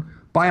anyone,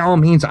 by all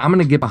means, I'm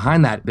going to get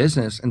behind that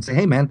business and say,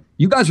 hey, man,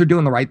 you guys are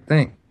doing the right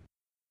thing.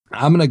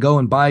 I'm going to go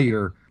and buy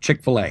your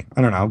Chick-fil-A.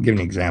 I don't know. I'll give you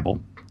an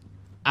example.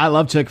 I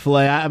love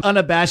Chick-fil-A.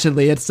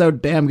 Unabashedly, it's so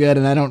damn good,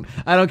 and I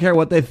don't care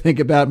what they think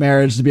about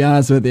marriage, to be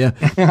honest with you.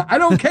 I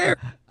don't care.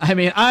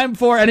 I'm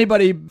for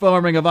anybody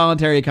forming a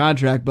voluntary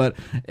contract, but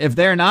if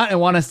they're not and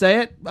want to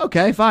say it,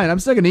 okay, fine. I'm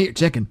still going to eat your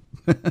chicken.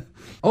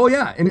 Oh,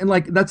 yeah. And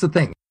that's the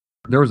thing.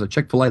 There was a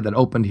Chick-fil-A that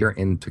opened here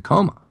in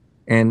Tacoma.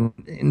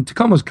 And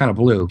Tacoma's kind of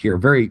blue here,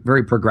 very,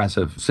 very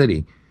progressive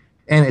city.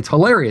 And it's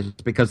hilarious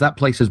because that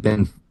place has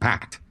been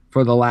packed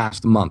for the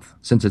last month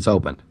since it's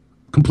opened.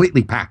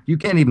 Completely packed. You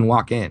can't even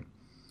walk in.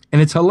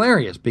 And it's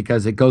hilarious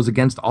because it goes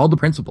against all the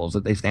principles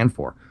that they stand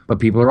for. But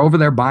people are over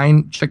there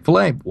buying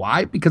Chick-fil-A.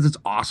 Why? Because it's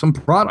awesome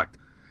product.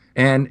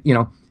 And,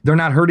 they're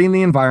not hurting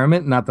the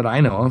environment, not that I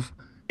know of.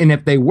 And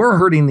if they were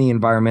hurting the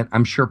environment,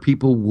 I'm sure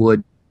people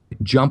would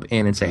jump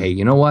in and say, hey,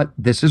 you know what?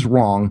 This is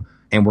wrong,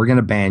 and we're going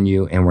to ban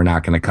you, and we're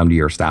not going to come to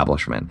your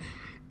establishment.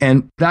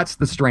 And that's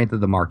the strength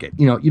of the market.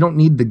 You don't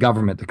need the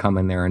government to come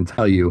in there and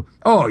tell you,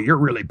 oh, you're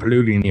really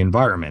polluting the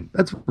environment.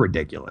 That's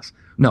ridiculous.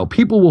 No,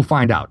 people will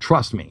find out.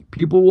 Trust me.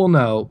 People will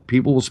know.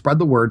 People will spread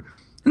the word.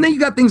 And then you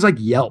got things like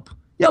Yelp.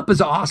 Yelp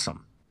is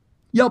awesome.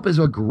 Yelp is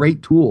a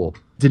great tool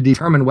to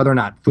determine whether or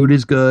not food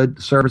is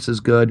good, service is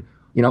good.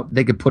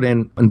 They could put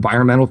in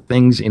environmental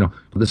things.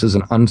 This is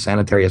an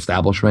unsanitary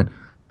establishment.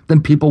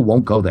 Then people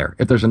won't go there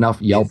if there's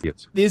enough Yelp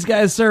use. These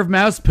guys serve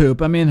mouse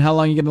poop. How long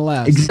are you going to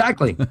last?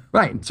 Exactly.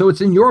 Right. So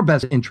it's in your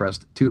best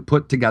interest to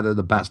put together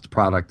the best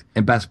product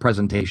and best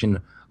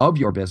presentation of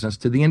your business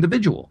to the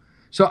individual.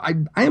 So I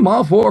am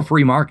all for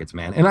free markets,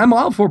 man. And I'm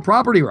all for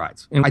property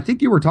rights. And I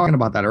think you were talking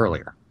about that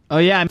earlier. Oh,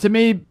 yeah. To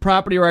me,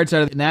 property rights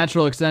are the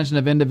natural extension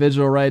of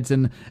individual rights,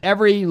 and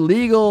every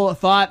legal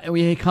thought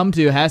we come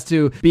to has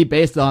to be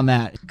based on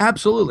that.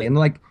 Absolutely. And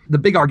the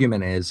big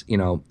argument is,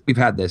 we've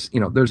had this,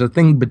 there's a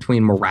thing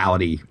between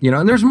morality,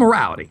 and there's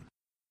morality.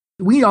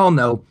 We all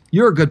know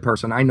you're a good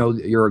person. I know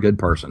that you're a good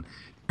person.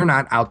 You're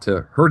not out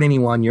to hurt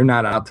anyone. You're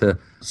not out to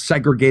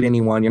segregate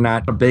anyone. You're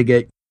not a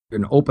bigot. You're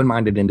an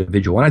open-minded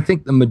individual. And I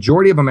think the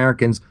majority of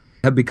Americans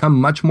have become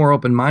much more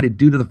open-minded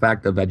due to the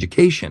fact of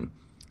education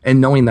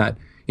and knowing that,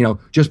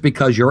 just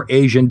because you're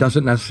Asian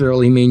doesn't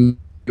necessarily mean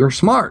you're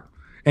smart.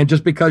 And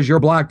just because you're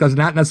black does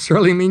not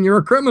necessarily mean you're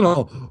a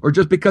criminal. Or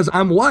just because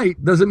I'm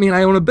white doesn't mean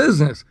I own a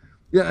business.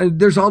 Yeah,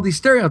 there's all these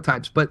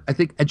stereotypes. But I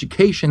think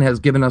education has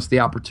given us the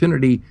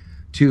opportunity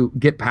to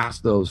get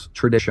past those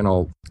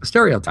traditional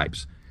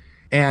stereotypes.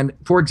 And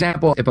for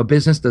example, if a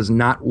business does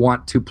not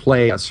want to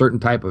play a certain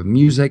type of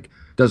music,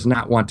 does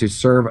not want to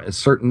serve a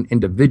certain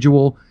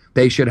individual,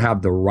 they should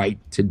have the right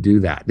to do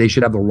that. They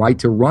should have the right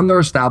to run their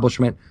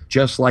establishment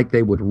just like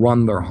they would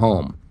run their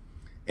home.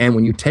 And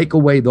when you take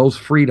away those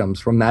freedoms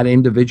from that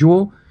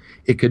individual,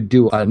 it could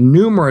do a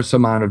numerous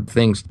amount of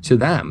things to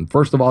them.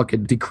 First of all, it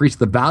could decrease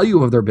the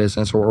value of their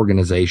business or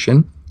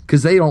organization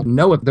because they don't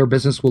know if their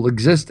business will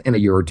exist in a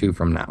year or two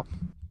from now.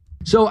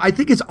 So I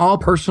think it's all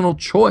personal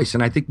choice.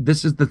 And I think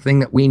this is the thing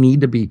that we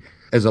need to be,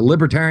 as a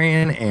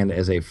libertarian and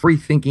as a free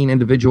thinking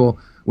individual,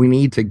 we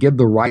need to give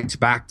the rights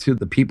back to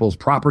the people's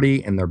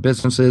property and their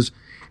businesses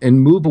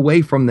and move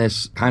away from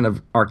this kind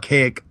of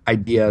archaic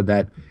idea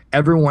that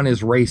everyone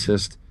is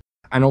racist.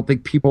 I don't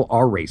think people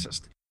are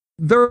racist.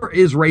 There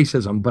is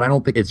racism, but I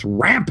don't think it's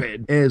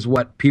rampant is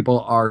what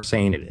people are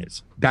saying it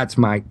is. That's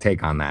my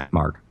take on that,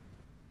 Mark.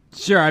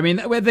 Sure. I mean,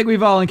 I think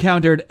we've all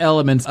encountered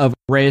elements of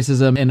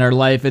racism in our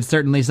life. It's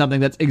certainly something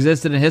that's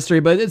existed in history,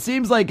 but it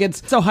seems like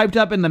it's so hyped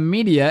up in the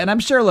media. And I'm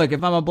sure, look,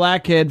 if I'm a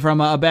black kid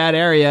from a bad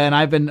area and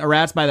I've been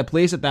harassed by the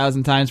police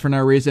 1,000 times for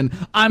no reason,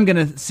 I'm going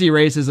to see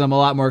racism a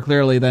lot more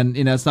clearly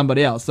than,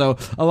 somebody else. So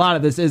a lot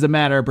of this is a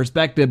matter of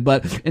perspective,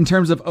 but in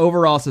terms of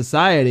overall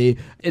society,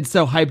 it's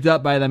so hyped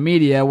up by the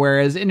media.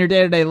 Whereas in your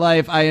day-to-day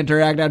life, I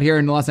interact out here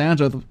in Los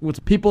Angeles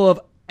with people of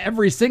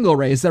every single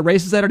race, the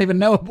races I don't even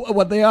know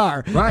what they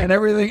are. Right. And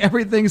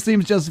everything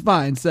seems just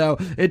fine. So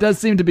it does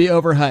seem to be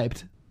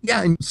overhyped.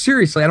 Yeah, and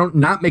seriously, I don't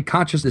not make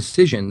conscious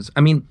decisions. I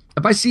mean,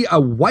 if I see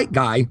a white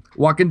guy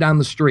walking down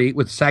the street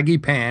with saggy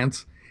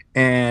pants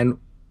and,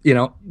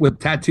 with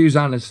tattoos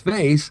on his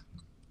face,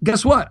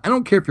 guess what? I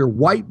don't care if you're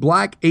white,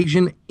 black,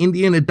 Asian,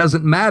 Indian, it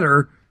doesn't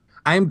matter.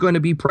 I'm going to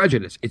be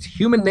prejudiced. It's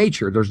human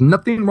nature. There's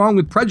nothing wrong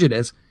with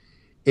prejudice.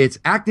 It's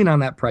acting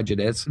on that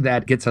prejudice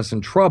that gets us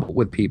in trouble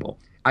with people.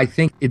 I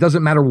think it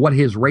doesn't matter what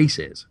his race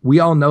is.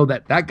 We all know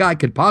that guy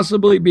could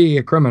possibly be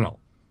a criminal.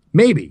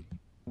 Maybe.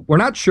 We're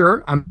not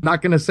sure. I'm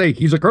not going to say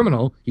he's a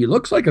criminal. He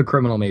looks like a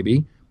criminal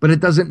maybe, but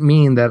it doesn't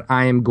mean that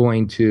I am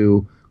going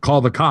to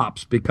call the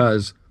cops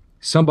because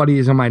somebody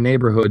is in my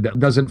neighborhood that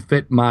doesn't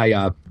fit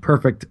my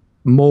perfect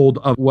mold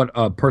of what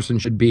a person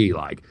should be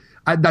like.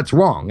 That's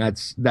wrong.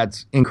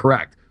 That's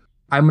incorrect.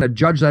 I'm going to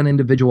judge that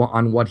individual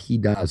on what he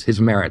does, his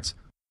merits.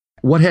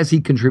 What has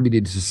he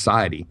contributed to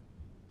society?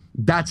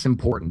 That's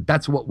important.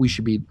 That's what we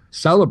should be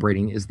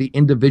celebrating is the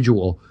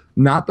individual,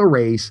 not the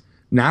race,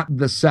 not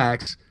the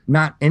sex,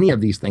 not any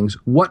of these things.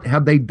 What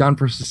have they done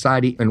for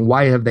society and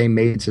why have they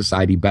made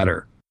society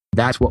better?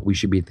 That's what we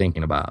should be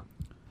thinking about.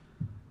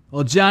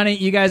 Well, Johnny,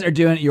 you guys are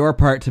doing your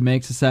part to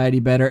make society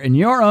better in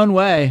your own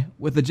way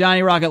with the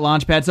Johnny Rocket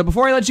Launchpad. So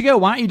before I let you go,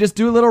 why don't you just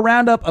do a little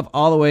roundup of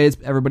all the ways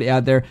everybody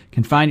out there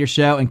can find your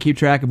show and keep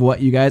track of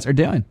what you guys are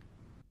doing?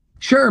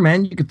 Sure,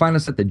 man. You can find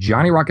us at the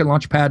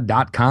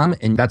JohnnyRocketLaunchpad.com,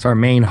 and that's our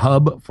main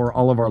hub for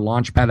all of our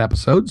Launchpad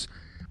episodes.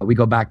 We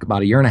go back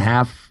about a year and a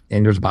half,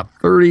 and there's about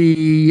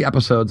 30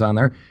 episodes on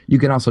there. You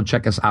can also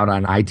check us out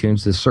on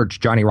iTunes. Just search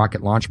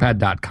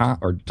JohnnyRocketLaunchpad.com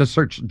or just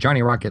search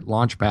Johnny Rocket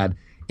Launchpad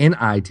in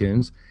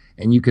iTunes.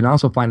 And you can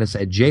also find us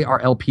at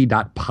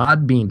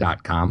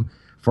jrlp.podbean.com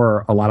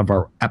for a lot of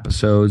our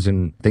episodes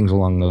and things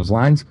along those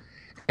lines.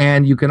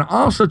 And you can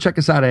also check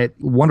us out at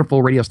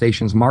wonderful radio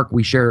stations. Mark,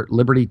 we share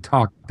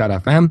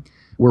libertytalk.fm.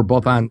 We're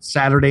both on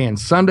Saturday and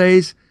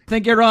Sundays. I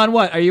think you're on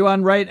what? Are you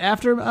on right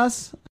after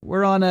us?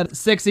 We're on at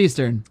 6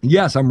 Eastern.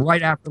 Yes, I'm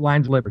right after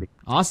Lines of Liberty.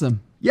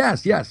 Awesome.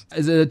 Yes.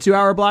 Is it a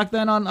 2-hour block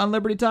then on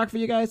Liberty Talk for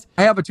you guys?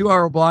 I have a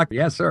 2-hour block.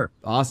 Yes, sir.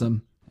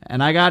 Awesome.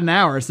 And I got an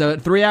hour, so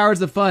 3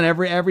 hours of fun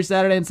every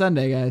Saturday and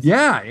Sunday, guys.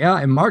 Yeah.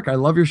 And Mark, I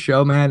love your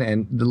show, man.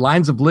 And the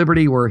Lines of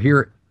Liberty, we're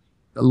here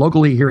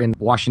locally here in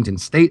Washington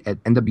State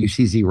at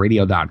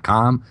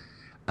nwczradio.com.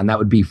 And that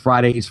would be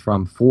Fridays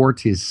from 4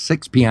 to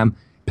 6 p.m.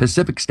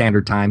 Pacific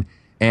Standard Time.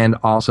 And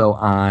also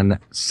on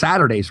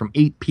Saturdays from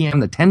 8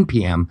 p.m. to 10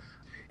 p.m.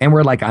 And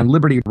we're like on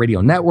Liberty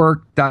Radio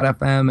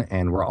Network.fm,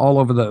 and we're all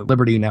over the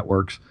Liberty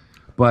networks.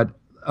 But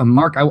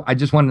Mark, I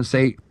just wanted to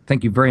say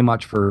thank you very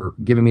much for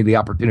giving me the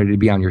opportunity to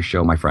be on your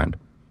show, my friend.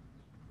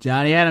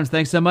 Johnny Adams,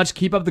 thanks so much.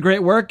 Keep up the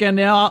great work,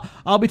 and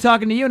I'll be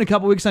talking to you in a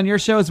couple weeks on your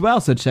show as well.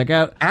 So check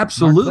out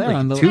absolutely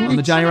on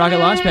the Johnny Rocket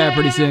Launchpad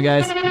pretty soon,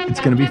 guys. It's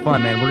going to be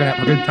fun, man. We're going to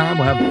have a good time.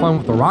 We'll have fun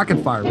with the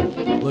rocket fire.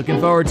 Looking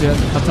forward to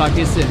it. I'll talk to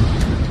you soon.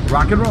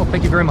 Rock and roll.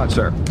 Thank you very much,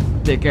 sir.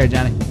 Take care,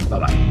 Johnny.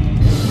 Bye-bye.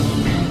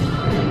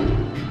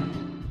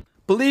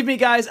 Believe me,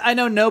 guys, I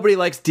know nobody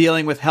likes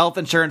dealing with health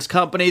insurance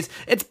companies.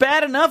 It's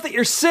bad enough that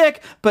you're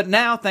sick, but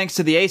now, thanks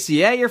to the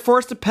ACA, you're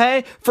forced to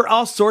pay for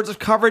all sorts of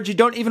coverage you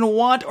don't even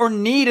want or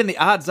need, and the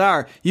odds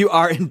are you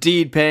are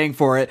indeed paying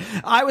for it.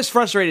 I was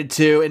frustrated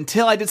too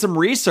until I did some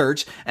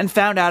research and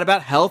found out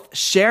about health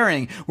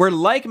sharing, where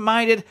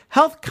like-minded,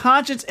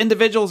 health-conscious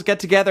individuals get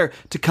together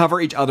to cover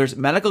each other's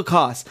medical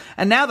costs.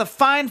 And now the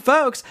fine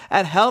folks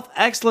at Health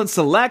Excellence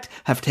Select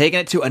have taken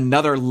it to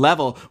another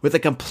level with a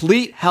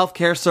complete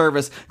healthcare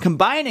service,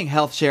 combining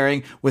health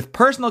sharing with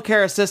personal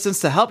care assistance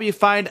to help you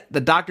find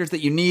the doctors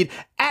that you need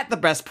at the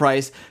best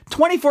price,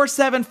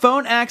 24/7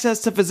 phone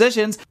access to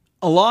physicians,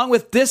 along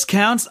with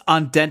discounts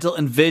on dental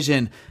and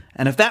vision.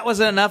 And if that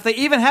wasn't enough, they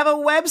even have a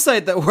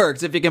website that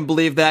works, if you can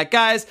believe that.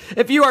 Guys,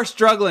 if you are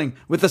struggling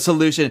with a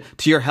solution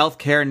to your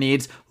healthcare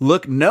needs,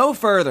 look no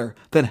further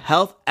than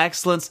Health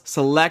Excellence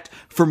Select.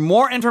 For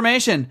more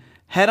information,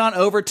 head on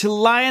over to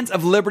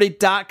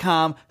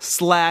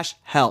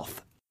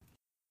lionsofliberty.com/health.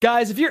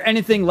 Guys, if you're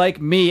anything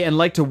like me and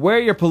like to wear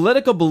your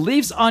political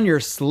beliefs on your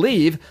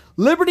sleeve,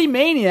 Liberty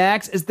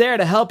Maniacs is there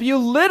to help you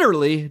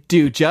literally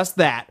do just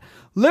that.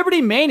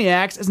 Liberty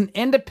Maniacs is an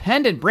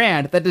independent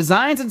brand that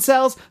designs and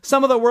sells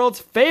some of the world's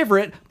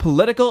favorite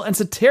political and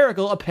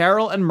satirical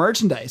apparel and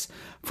merchandise.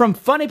 From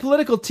funny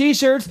political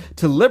t-shirts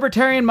to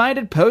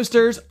libertarian-minded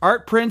posters,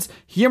 art prints,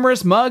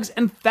 humorous mugs,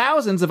 and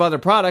thousands of other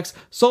products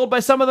sold by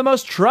some of the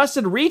most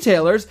trusted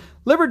retailers,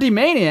 Liberty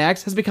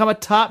Maniacs has become a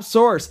top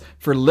source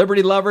for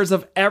liberty lovers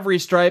of every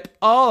stripe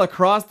all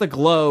across the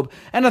globe,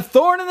 and a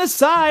thorn in the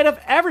side of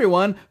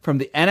everyone from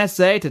the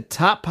NSA to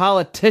top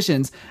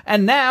politicians.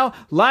 And now,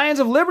 Lions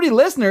of Liberty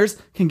listeners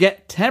can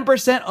get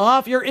 10%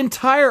 off your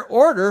entire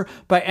order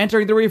by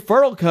entering the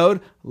referral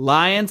code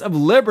Lions of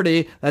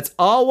Liberty. That's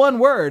all one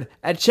word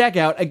at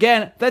checkout.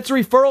 Again, that's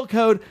referral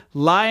code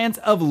Lions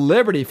of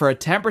Liberty for a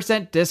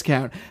 10%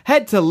 discount.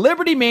 Head to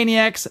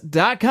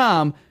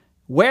libertymaniacs.com.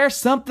 Wear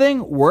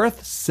something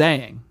worth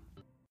saying.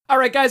 All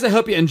right, guys, I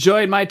hope you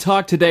enjoyed my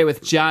talk today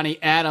with Johnny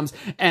Adams.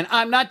 And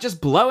I'm not just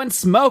blowing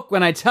smoke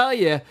when I tell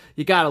you,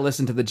 you got to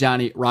listen to the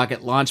Johnny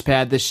Rocket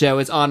Launchpad. This show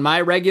is on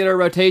my regular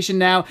rotation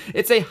now.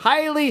 It's a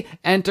highly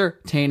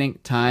entertaining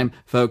time,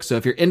 folks. So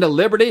if you're into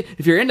liberty,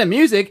 if you're into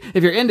music,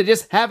 if you're into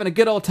just having a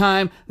good old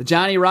time, the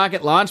Johnny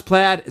Rocket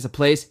Launchpad is a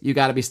place you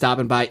got to be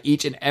stopping by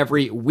each and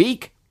every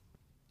week.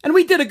 And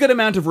we did a good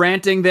amount of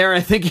ranting there, I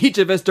think, each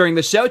of us during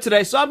the show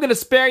today, so I'm going to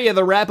spare you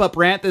the wrap-up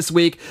rant this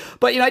week.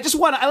 But,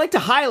 I like to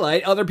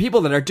highlight other people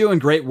that are doing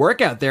great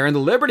work out there in the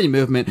liberty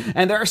movement.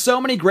 And there are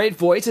so many great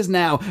voices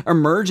now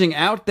emerging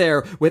out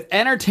there with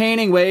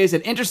entertaining ways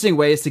and interesting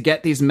ways to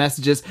get these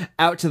messages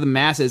out to the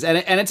masses. And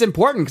it's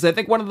important, because I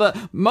think one of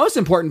the most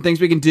important things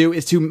we can do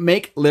is to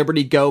make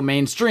liberty go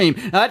mainstream.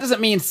 Now, that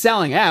doesn't mean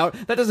selling out.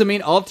 That doesn't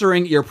mean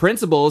altering your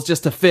principles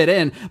just to fit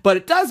in. But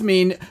it does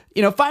mean,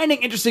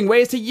 finding interesting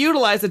ways to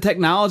utilize the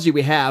technology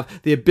we have,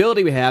 the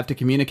ability we have to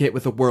communicate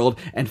with the world,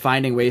 and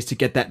finding ways to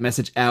get that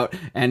message out.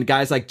 And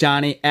guys like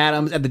Johnny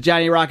Adams at the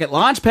Johnny Rocket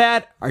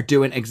Launchpad are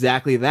doing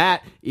exactly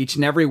that each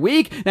and every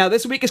week. Now,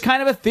 this week is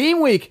kind of a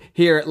theme week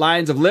here at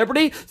Lions of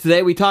Liberty.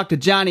 Today we talked to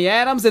Johnny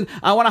Adams, and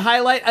I want to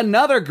highlight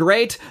another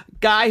great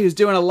guy who's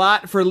doing a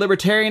lot for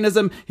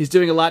libertarianism. He's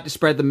doing a lot to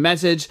spread the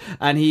message,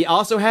 and he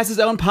also has his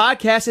own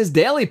podcast, his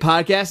daily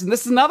podcast, and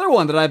this is another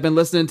one that I've been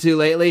listening to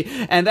lately,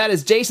 and that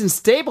is Jason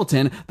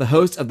Stapleton, the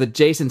host of the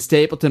Jason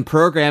Stapleton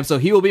program. So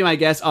he will be my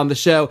guest on the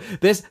show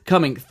this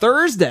coming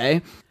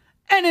Thursday.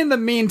 And in the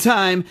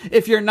meantime,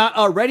 if you're not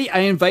already, I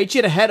invite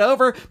you to head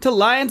over to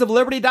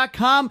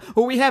lionsofliberty.com,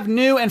 where we have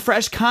new and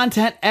fresh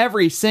content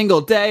every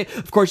single day.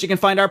 Of course, you can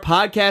find our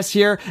podcast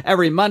here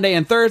every Monday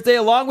and Thursday,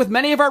 along with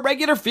many of our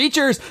regular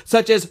features,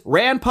 such as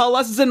Rand Paul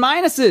Pluses and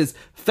Minuses,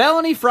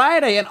 Felony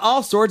Friday, and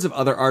all sorts of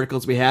other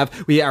articles we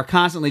have. We are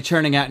constantly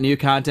churning out new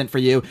content for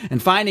you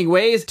and finding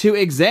ways to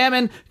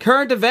examine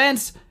current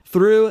events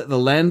through the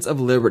lens of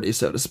liberty,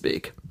 so to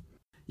speak.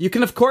 You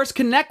can, of course,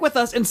 connect with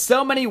us in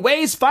so many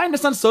ways. Find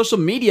us on social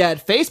media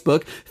at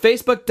Facebook,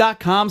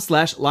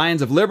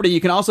 facebook.com/Lions of Liberty.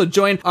 You can also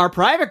join our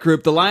private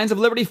group, the Lions of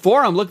Liberty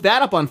Forum. Look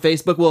that up on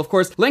Facebook. We'll, of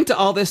course, link to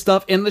all this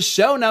stuff in the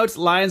show notes,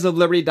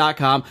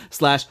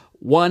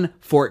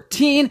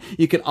 lionsofliberty.com/114.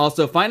 You can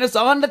also find us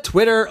on the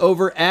Twitter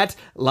over at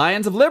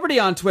Lions of Liberty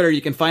on Twitter.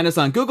 You can find us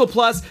on Google+,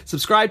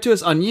 subscribe to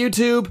us on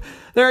YouTube.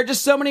 There are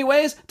just so many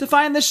ways to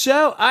find this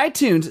show.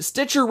 iTunes,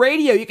 Stitcher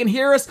Radio. You can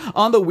hear us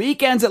on the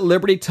weekends at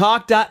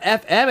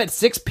libertytalk.fm at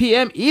 6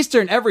 p.m.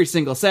 Eastern every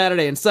single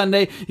Saturday and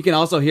Sunday. You can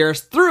also hear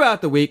us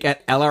throughout the week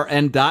at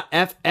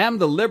LRN.FM,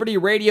 the Liberty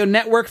Radio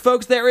Network.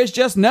 Folks, there is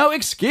just no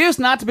excuse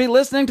not to be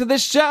listening to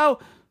this show.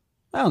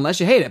 Well, unless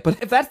you hate it.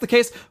 But if that's the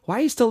case, why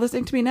are you still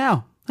listening to me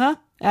now? Huh?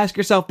 Ask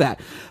yourself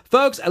that.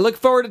 Folks, I look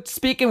forward to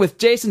speaking with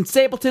Jason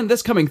Stapleton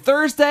this coming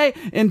Thursday.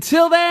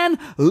 Until then,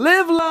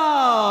 live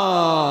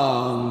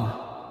long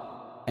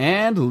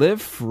and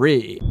live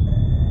free.